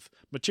covered with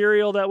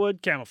material that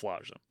would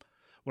camouflage them.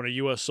 When a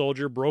U.S.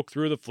 soldier broke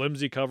through the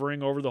flimsy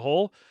covering over the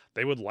hole,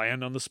 they would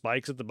land on the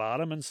spikes at the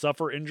bottom and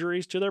suffer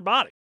injuries to their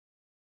body.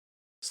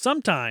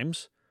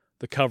 Sometimes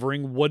the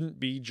covering wouldn't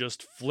be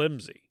just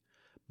flimsy,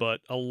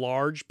 but a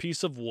large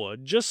piece of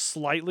wood, just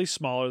slightly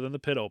smaller than the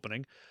pit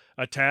opening,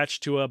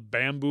 attached to a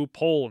bamboo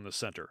pole in the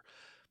center,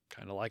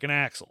 kind of like an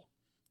axle.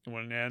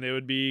 And it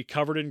would be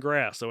covered in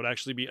grass that would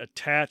actually be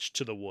attached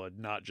to the wood,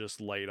 not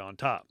just laid on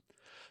top.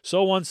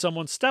 So once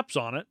someone steps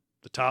on it,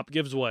 the top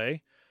gives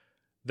way,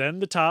 then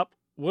the top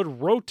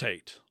would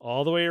rotate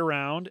all the way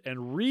around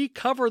and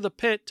recover the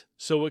pit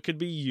so it could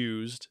be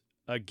used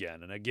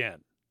again and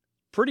again.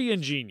 Pretty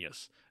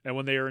ingenious. And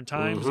when they are in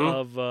times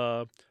of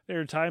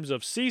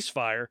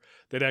ceasefire,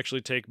 they'd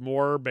actually take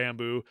more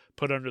bamboo,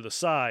 put under the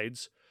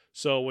sides,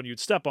 so when you'd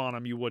step on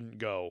them, you wouldn't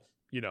go,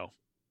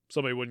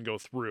 somebody wouldn't go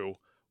through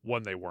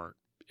when they weren't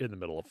in the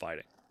middle of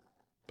fighting.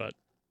 But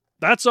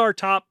that's our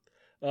top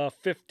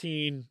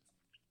 15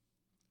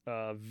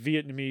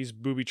 Vietnamese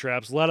booby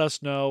traps. Let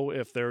us know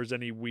if there's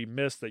any we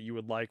missed that you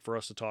would like for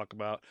us to talk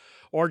about,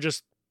 or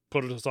just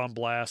put us on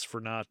blast for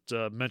not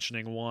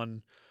mentioning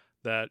one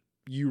that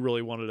you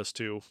really wanted us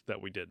to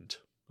that we didn't.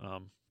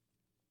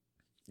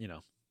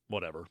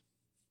 Whatever.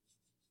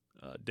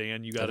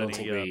 Dan, you got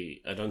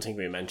any? I don't think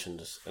we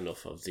mentioned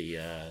enough of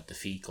the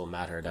fecal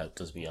matter that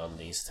does be on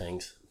these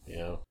things.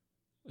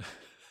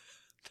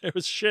 There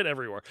was shit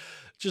everywhere.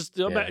 Just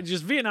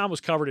Vietnam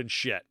was covered in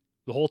shit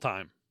the whole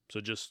time. So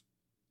just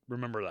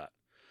remember that.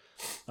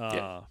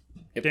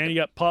 Dan, you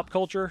got pop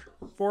culture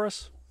for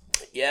us?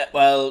 Yeah,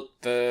 well,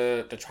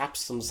 the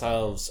traps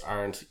themselves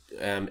aren't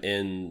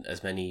in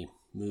as many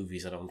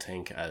movies, I don't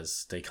think,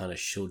 as they kind of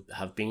should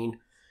have been.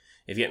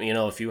 If you get me,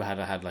 if you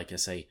had like,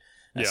 say,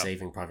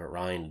 Saving Private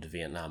Ryan in the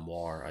Vietnam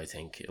War, I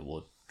think it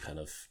would kind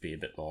of be a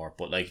bit more.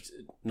 But like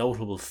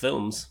notable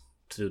films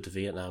to do with the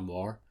Vietnam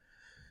War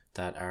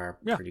that are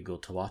pretty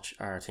good to watch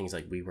are things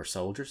like We Were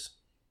Soldiers,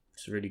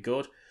 which is really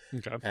good.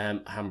 Okay.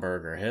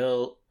 Hamburger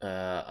Hill.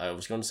 I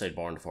was going to say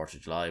Born the 4th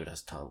of July, but it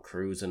has Tom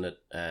Cruise in it.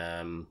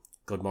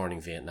 Good Morning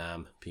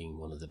Vietnam being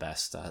one of the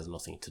best. That has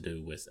nothing to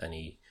do with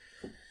anything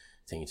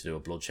to do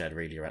with bloodshed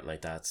really or anything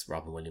like that. It's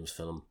Robin Williams'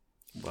 film.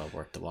 Well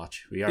worth the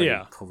watch. We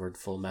already covered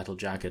Full Metal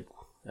Jacket.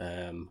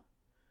 And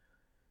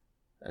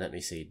let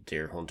me see,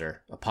 Deer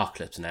Hunter.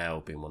 Apocalypse Now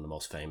being one of the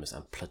most famous.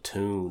 And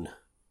Platoon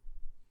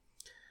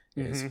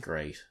is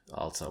great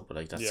also. But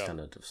like that's kind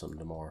of some of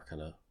the more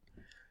kind of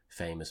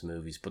famous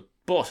movies.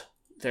 But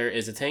there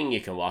is a thing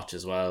you can watch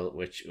as well,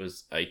 which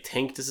was, I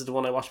think this is the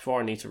one I watched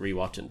before. I need to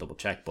rewatch it and double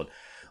check, but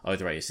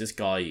either way, it's this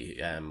guy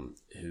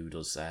who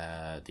does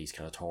these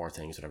kind of tour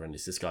things, whatever, and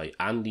it's this guy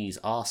Andy's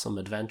Awesome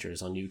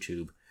Adventures on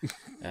YouTube.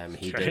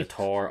 He did a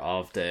tour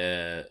of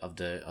the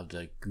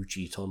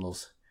Gucci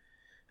tunnels,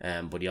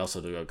 but he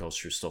also goes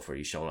through stuff where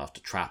he's showing off the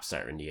traps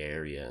that are in the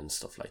area and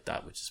stuff like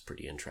that, which is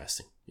pretty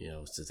interesting.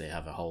 So they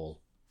have a whole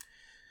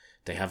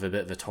they have a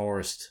bit of a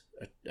tourist.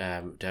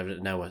 Now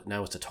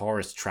it's a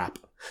tourist trap.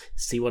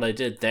 See what I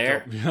did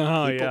there?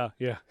 Oh, people?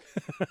 yeah.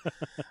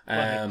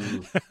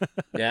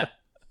 Yeah.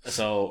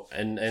 So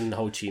in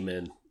Ho Chi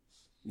Minh,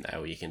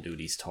 now you can do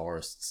these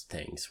tourist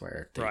things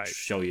where they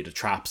show you the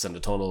traps and the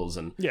tunnels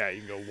and yeah,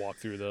 you can go walk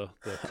through the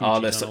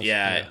all this. tunnels.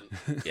 Yeah.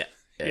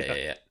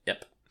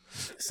 Yep.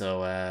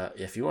 So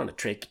if you want to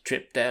take a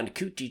trip down the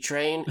Coochie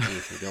train,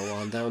 you can go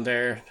on down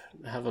there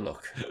and have a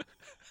look.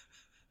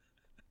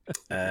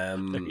 There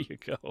you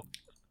go.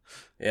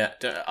 Yeah,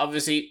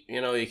 obviously,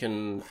 you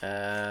can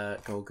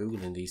go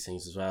Googling these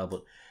things as well,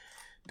 but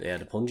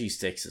the punji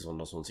sticks is one of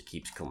those ones that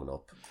keeps coming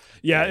up.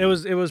 Yeah, it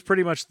was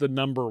pretty much the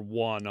number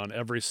one on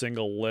every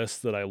single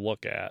list that I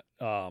look at.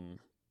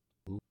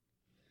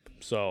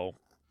 So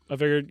I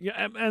figured,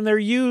 yeah, and they're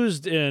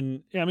used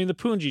in, I mean, the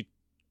punji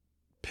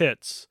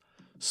pits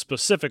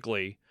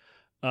specifically,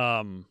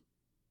 but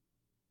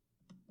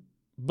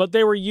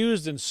they were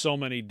used in so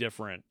many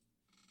different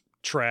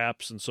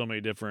traps and so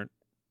many different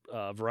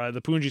variety.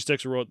 The punji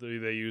sticks were what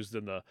they used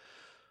in the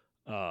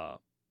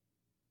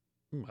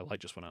my light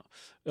just went out.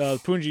 The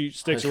punji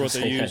sticks are what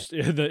they used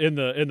in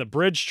the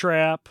bridge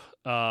trap.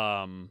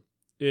 In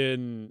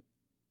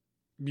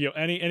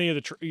any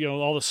of the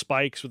all the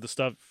spikes with the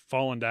stuff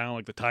falling down,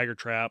 like the tiger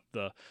trap,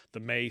 the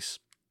mace.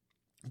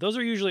 Those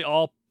are usually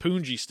all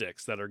punji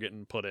sticks that are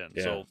getting put in.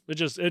 Yeah. So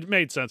it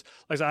made sense.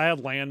 Like I said, I had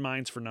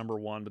landmines for number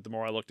one, but the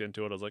more I looked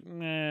into it, I was like,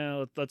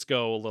 nah, let's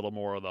go a little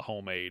more of the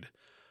homemade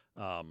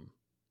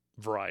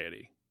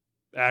variety.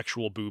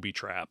 Actual booby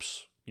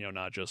traps,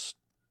 not just,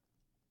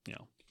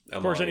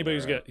 Of course,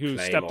 anybody who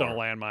stepped on a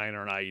landmine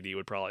or an IED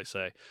would probably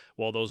say,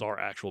 well, those are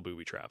actual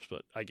booby traps,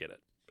 but I get it.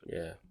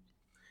 Yeah.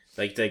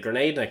 Like the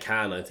grenade in a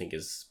can, I think,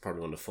 is probably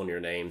one of the funnier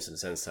names in the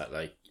sense that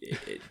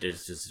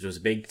there's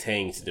a big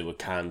thing to do with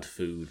canned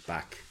food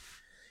back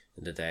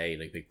in the day,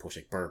 like big push,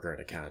 like burger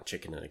in a can,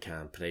 chicken in a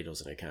can,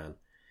 potatoes in a can.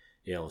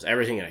 It's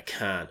everything in a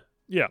can.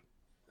 Yeah.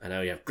 And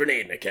now you have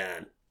grenade in a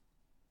can.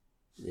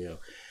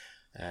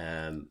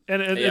 And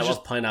what's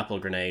pineapple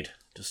grenade?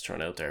 Just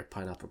throwing out there,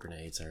 pineapple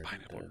grenades are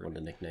one of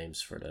the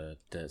nicknames for the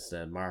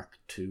Mark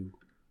II,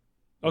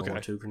 World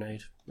War II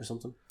grenade or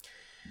something.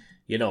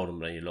 You know them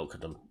when you look at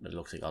them. It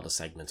looks like all the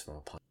segments from a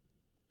pineapple.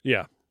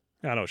 Yeah,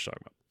 I know what you're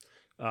talking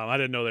about. I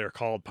didn't know they were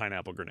called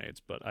pineapple grenades,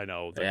 but I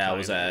know. It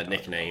was a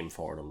nickname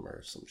for them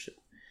or some shit.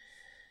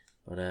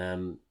 But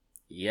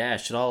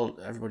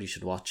everybody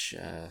should watch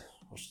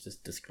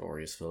this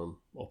glorious film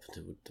up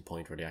to the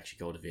point where they actually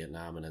go to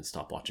Vietnam and then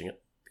stop watching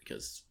it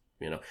because.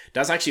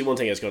 That's actually one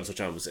thing I was going to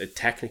touch on. Was it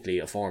technically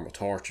a form of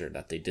torture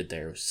that they did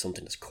there?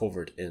 Something that's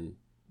covered in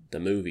the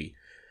movie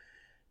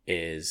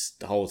is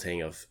the whole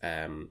thing of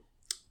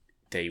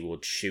they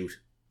would shoot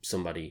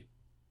somebody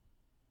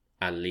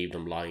and leave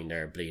them lying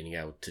there bleeding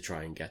out to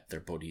try and get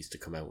their buddies to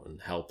come out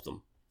and help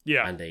them.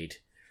 Yeah, and they'd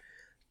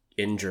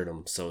injure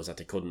them so that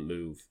they couldn't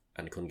move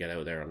and couldn't get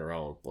out there on their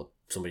own. But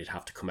somebody'd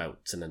have to come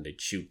out and then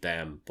they'd shoot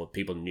them. But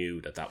people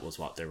knew that was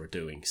what they were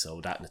doing.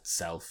 So that in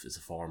itself is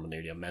a form of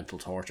nearly a mental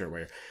torture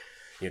where.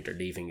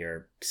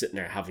 You're sitting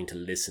there having to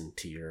listen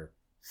to your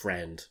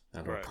friend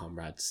and her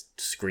comrades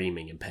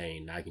screaming in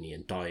pain, agony,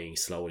 and dying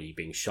slowly,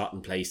 being shot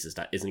in places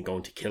that isn't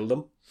going to kill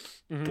them,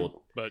 but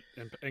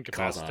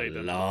incapacitate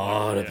them. A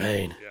lot of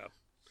pain. Yeah.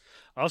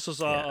 I also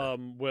saw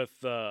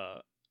with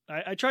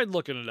I tried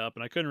looking it up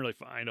and I couldn't really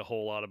find a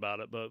whole lot about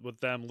it, but with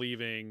them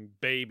leaving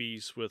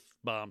babies with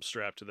bombs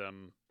strapped to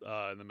them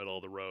in the middle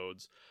of the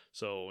roads,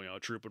 so a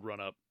troop would run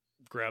up.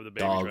 Grab the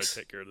baby, try to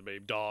take care of the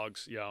baby.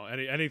 Dogs,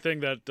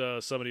 anything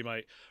that somebody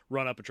might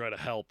run up and try to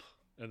help,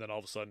 and then all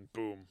of a sudden,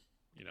 boom,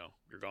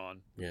 you're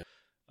gone. Yeah.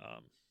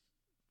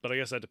 But I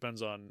guess that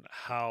depends on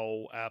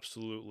how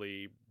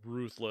absolutely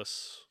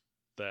ruthless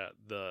that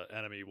the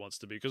enemy wants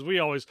to be. Because we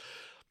always,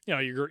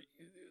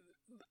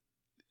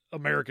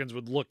 Americans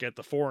would look at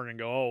the foreign and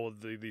go, oh,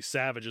 these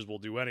savages will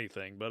do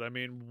anything. But I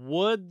mean,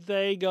 would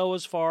they go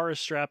as far as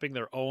strapping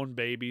their own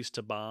babies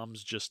to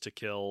bombs just to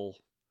kill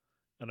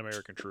an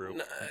American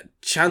troop?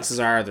 Chances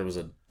are there was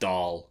a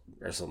doll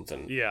or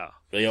something. Yeah.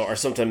 Or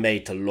something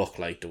made to look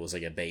like there was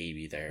like a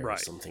baby there or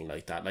something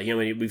like that. Like,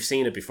 we've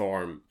seen it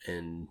before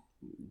in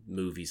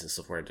movies and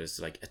stuff where there's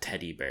like a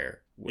teddy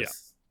bear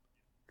with,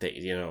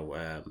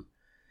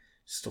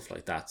 stuff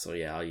like that. So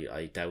yeah,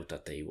 I doubt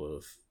that they would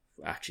have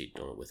actually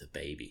done it with a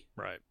baby.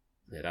 Right.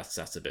 Yeah,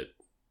 that's a bit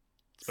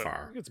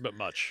far. It's a bit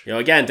much.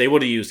 Again, they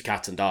would have used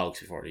cats and dogs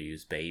before they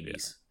used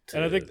babies.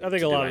 Yeah. And I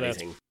think a lot of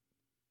that's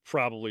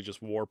probably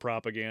just war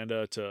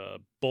propaganda to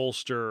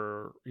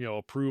bolster,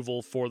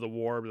 approval for the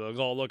war. Like,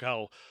 oh, look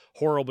how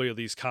horribly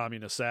these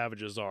communist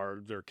savages are.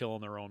 They're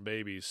killing their own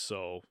babies,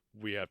 so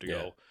we have to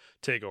go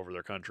take over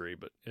their country.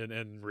 But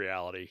in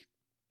reality,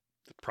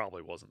 it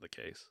probably wasn't the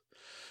case.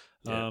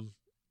 Yeah.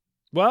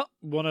 Want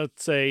to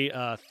say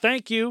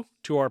thank you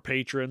to our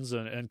patrons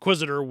and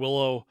Inquisitor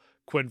Willow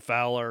Quinn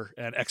Fowler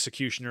and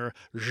Executioner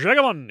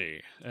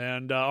Jagamundi,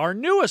 and our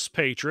newest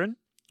patron,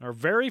 our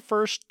very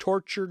first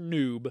torture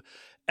noob,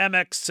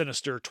 MX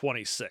Sinister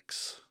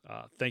 26.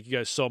 Thank you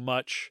guys so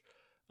much.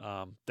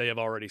 They have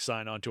already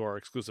signed on to our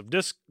exclusive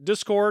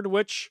Discord,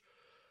 which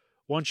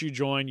once you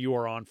join, you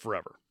are on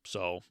forever.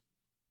 So,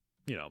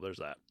 there's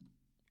that.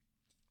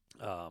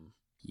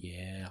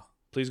 Yeah.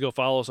 Please go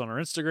follow us on our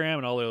Instagram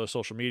and all the other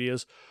social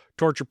medias.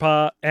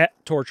 TorturePod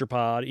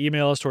 @TorturePod.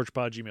 Email us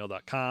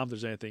torturepod@gmail.com if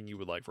there's anything you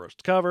would like for us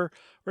to cover,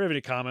 or have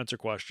any comments or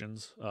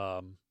questions.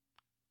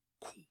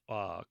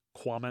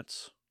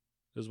 Quaments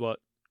is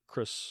what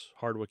Chris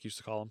Hardwick used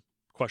to call them.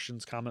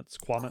 Questions, comments,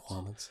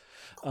 quaments.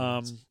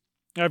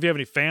 If you have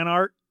any fan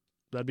art,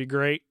 that'd be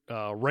great.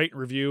 Rate and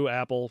review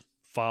Apple,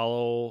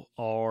 follow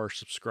or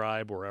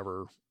subscribe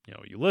wherever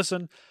you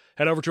listen.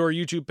 Head over to our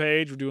YouTube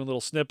page. We're doing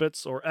little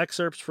snippets or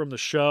excerpts from the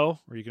show,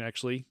 where you can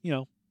actually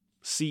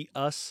see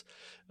us.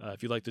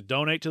 If you'd like to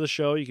donate to the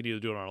show, you can either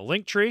do it on a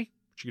link tree,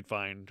 which you can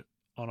find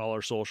on all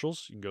our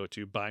socials. You can go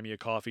to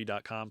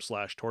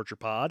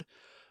buymeacoffee.com/torturepod,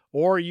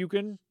 or you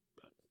can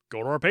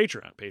go to our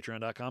Patreon,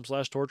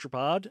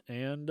 patreon.com/torturepod,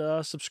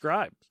 and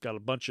subscribe. Got a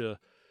bunch of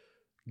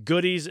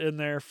goodies in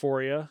there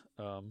for you,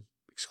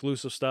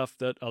 exclusive stuff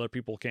that other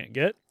people can't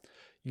get.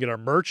 You get our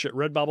merch at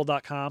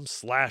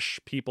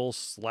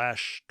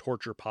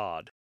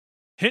redbubble.com/people/torturepod.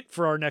 Hint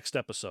for our next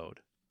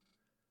episode: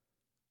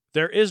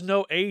 there is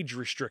no age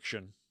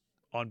restriction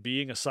on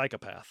being a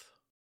psychopath.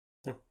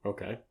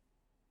 Okay.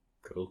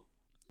 Cool.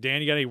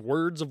 Dan, you got any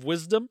words of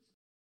wisdom?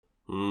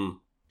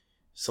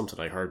 Something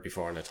I heard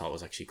before and I thought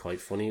was actually quite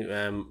funny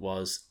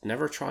was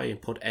never try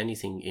and put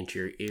anything into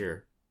your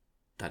ear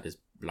that is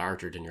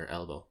larger than your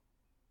elbow.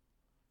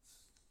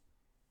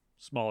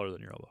 Smaller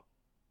than your elbow.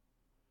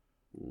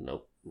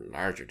 Nope.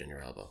 Larger than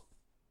your elbow.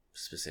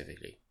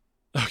 Specifically.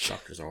 Okay.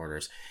 Doctor's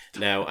orders.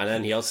 Now, and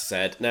then he also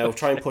said, now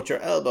try and put your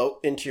elbow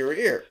into your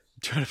ear.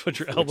 Try to put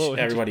your elbow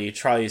into... everybody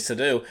tries to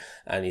do.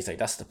 And he's like,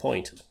 that's the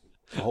point.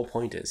 The whole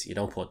point is you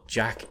don't put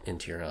jack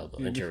into your elbow,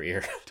 into your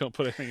ear. Don't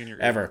put anything in your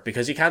ear. Ever,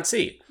 because you can't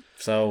see it.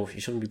 So you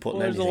shouldn't be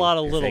putting anything. There's a lot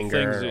of little things.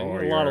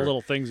 A lot of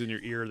little things in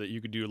your ear that you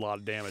could do a lot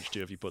of damage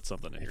to if you put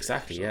something in your ear.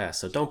 Exactly, yeah.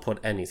 So don't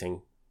put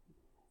anything.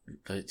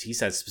 He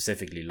said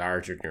specifically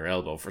larger than your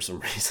elbow for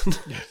some reason.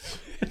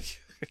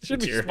 It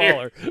should be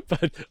smaller,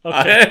 but okay.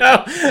 I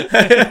know.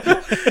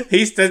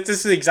 This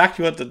is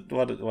exactly what the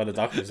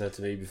doctor said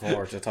to me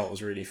before, which I thought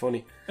was really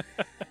funny.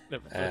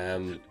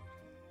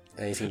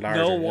 Anything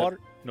larger?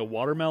 No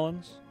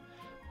watermelons.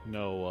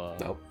 No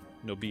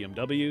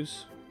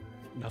BMWs.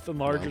 Nothing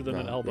larger than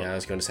an elbow. Yeah, I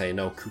was going to say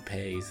no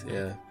coupes.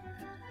 Yeah.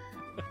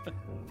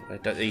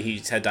 He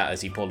said that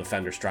as he pulled a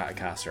Fender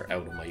Stratocaster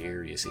out of my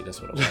ear. You see,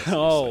 that's what it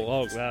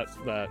was.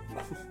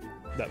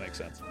 That makes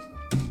sense.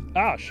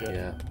 Ah, shit.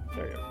 Yeah.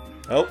 There you go.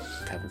 Oh,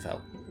 Kevin fell.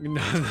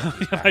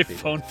 My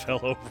phone fell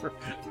over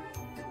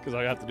because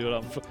I have to do it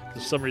on. For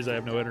some reason, I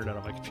have no internet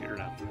on my computer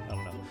now. I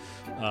don't know,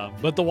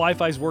 but the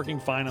Wi-Fi's working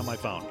fine on my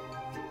phone.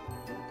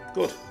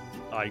 Good.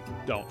 I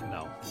don't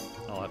know.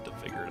 I'll have to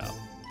figure it out.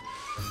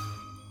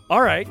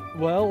 All right.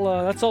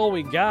 Well, that's all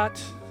we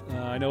got.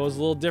 I know it was a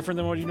little different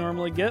than what you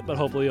normally get, but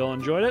hopefully you all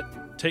enjoyed it.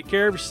 Take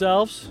care of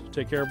yourselves.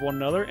 Take care of one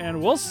another,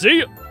 and we'll see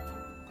you.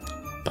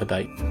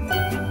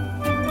 Bye-bye.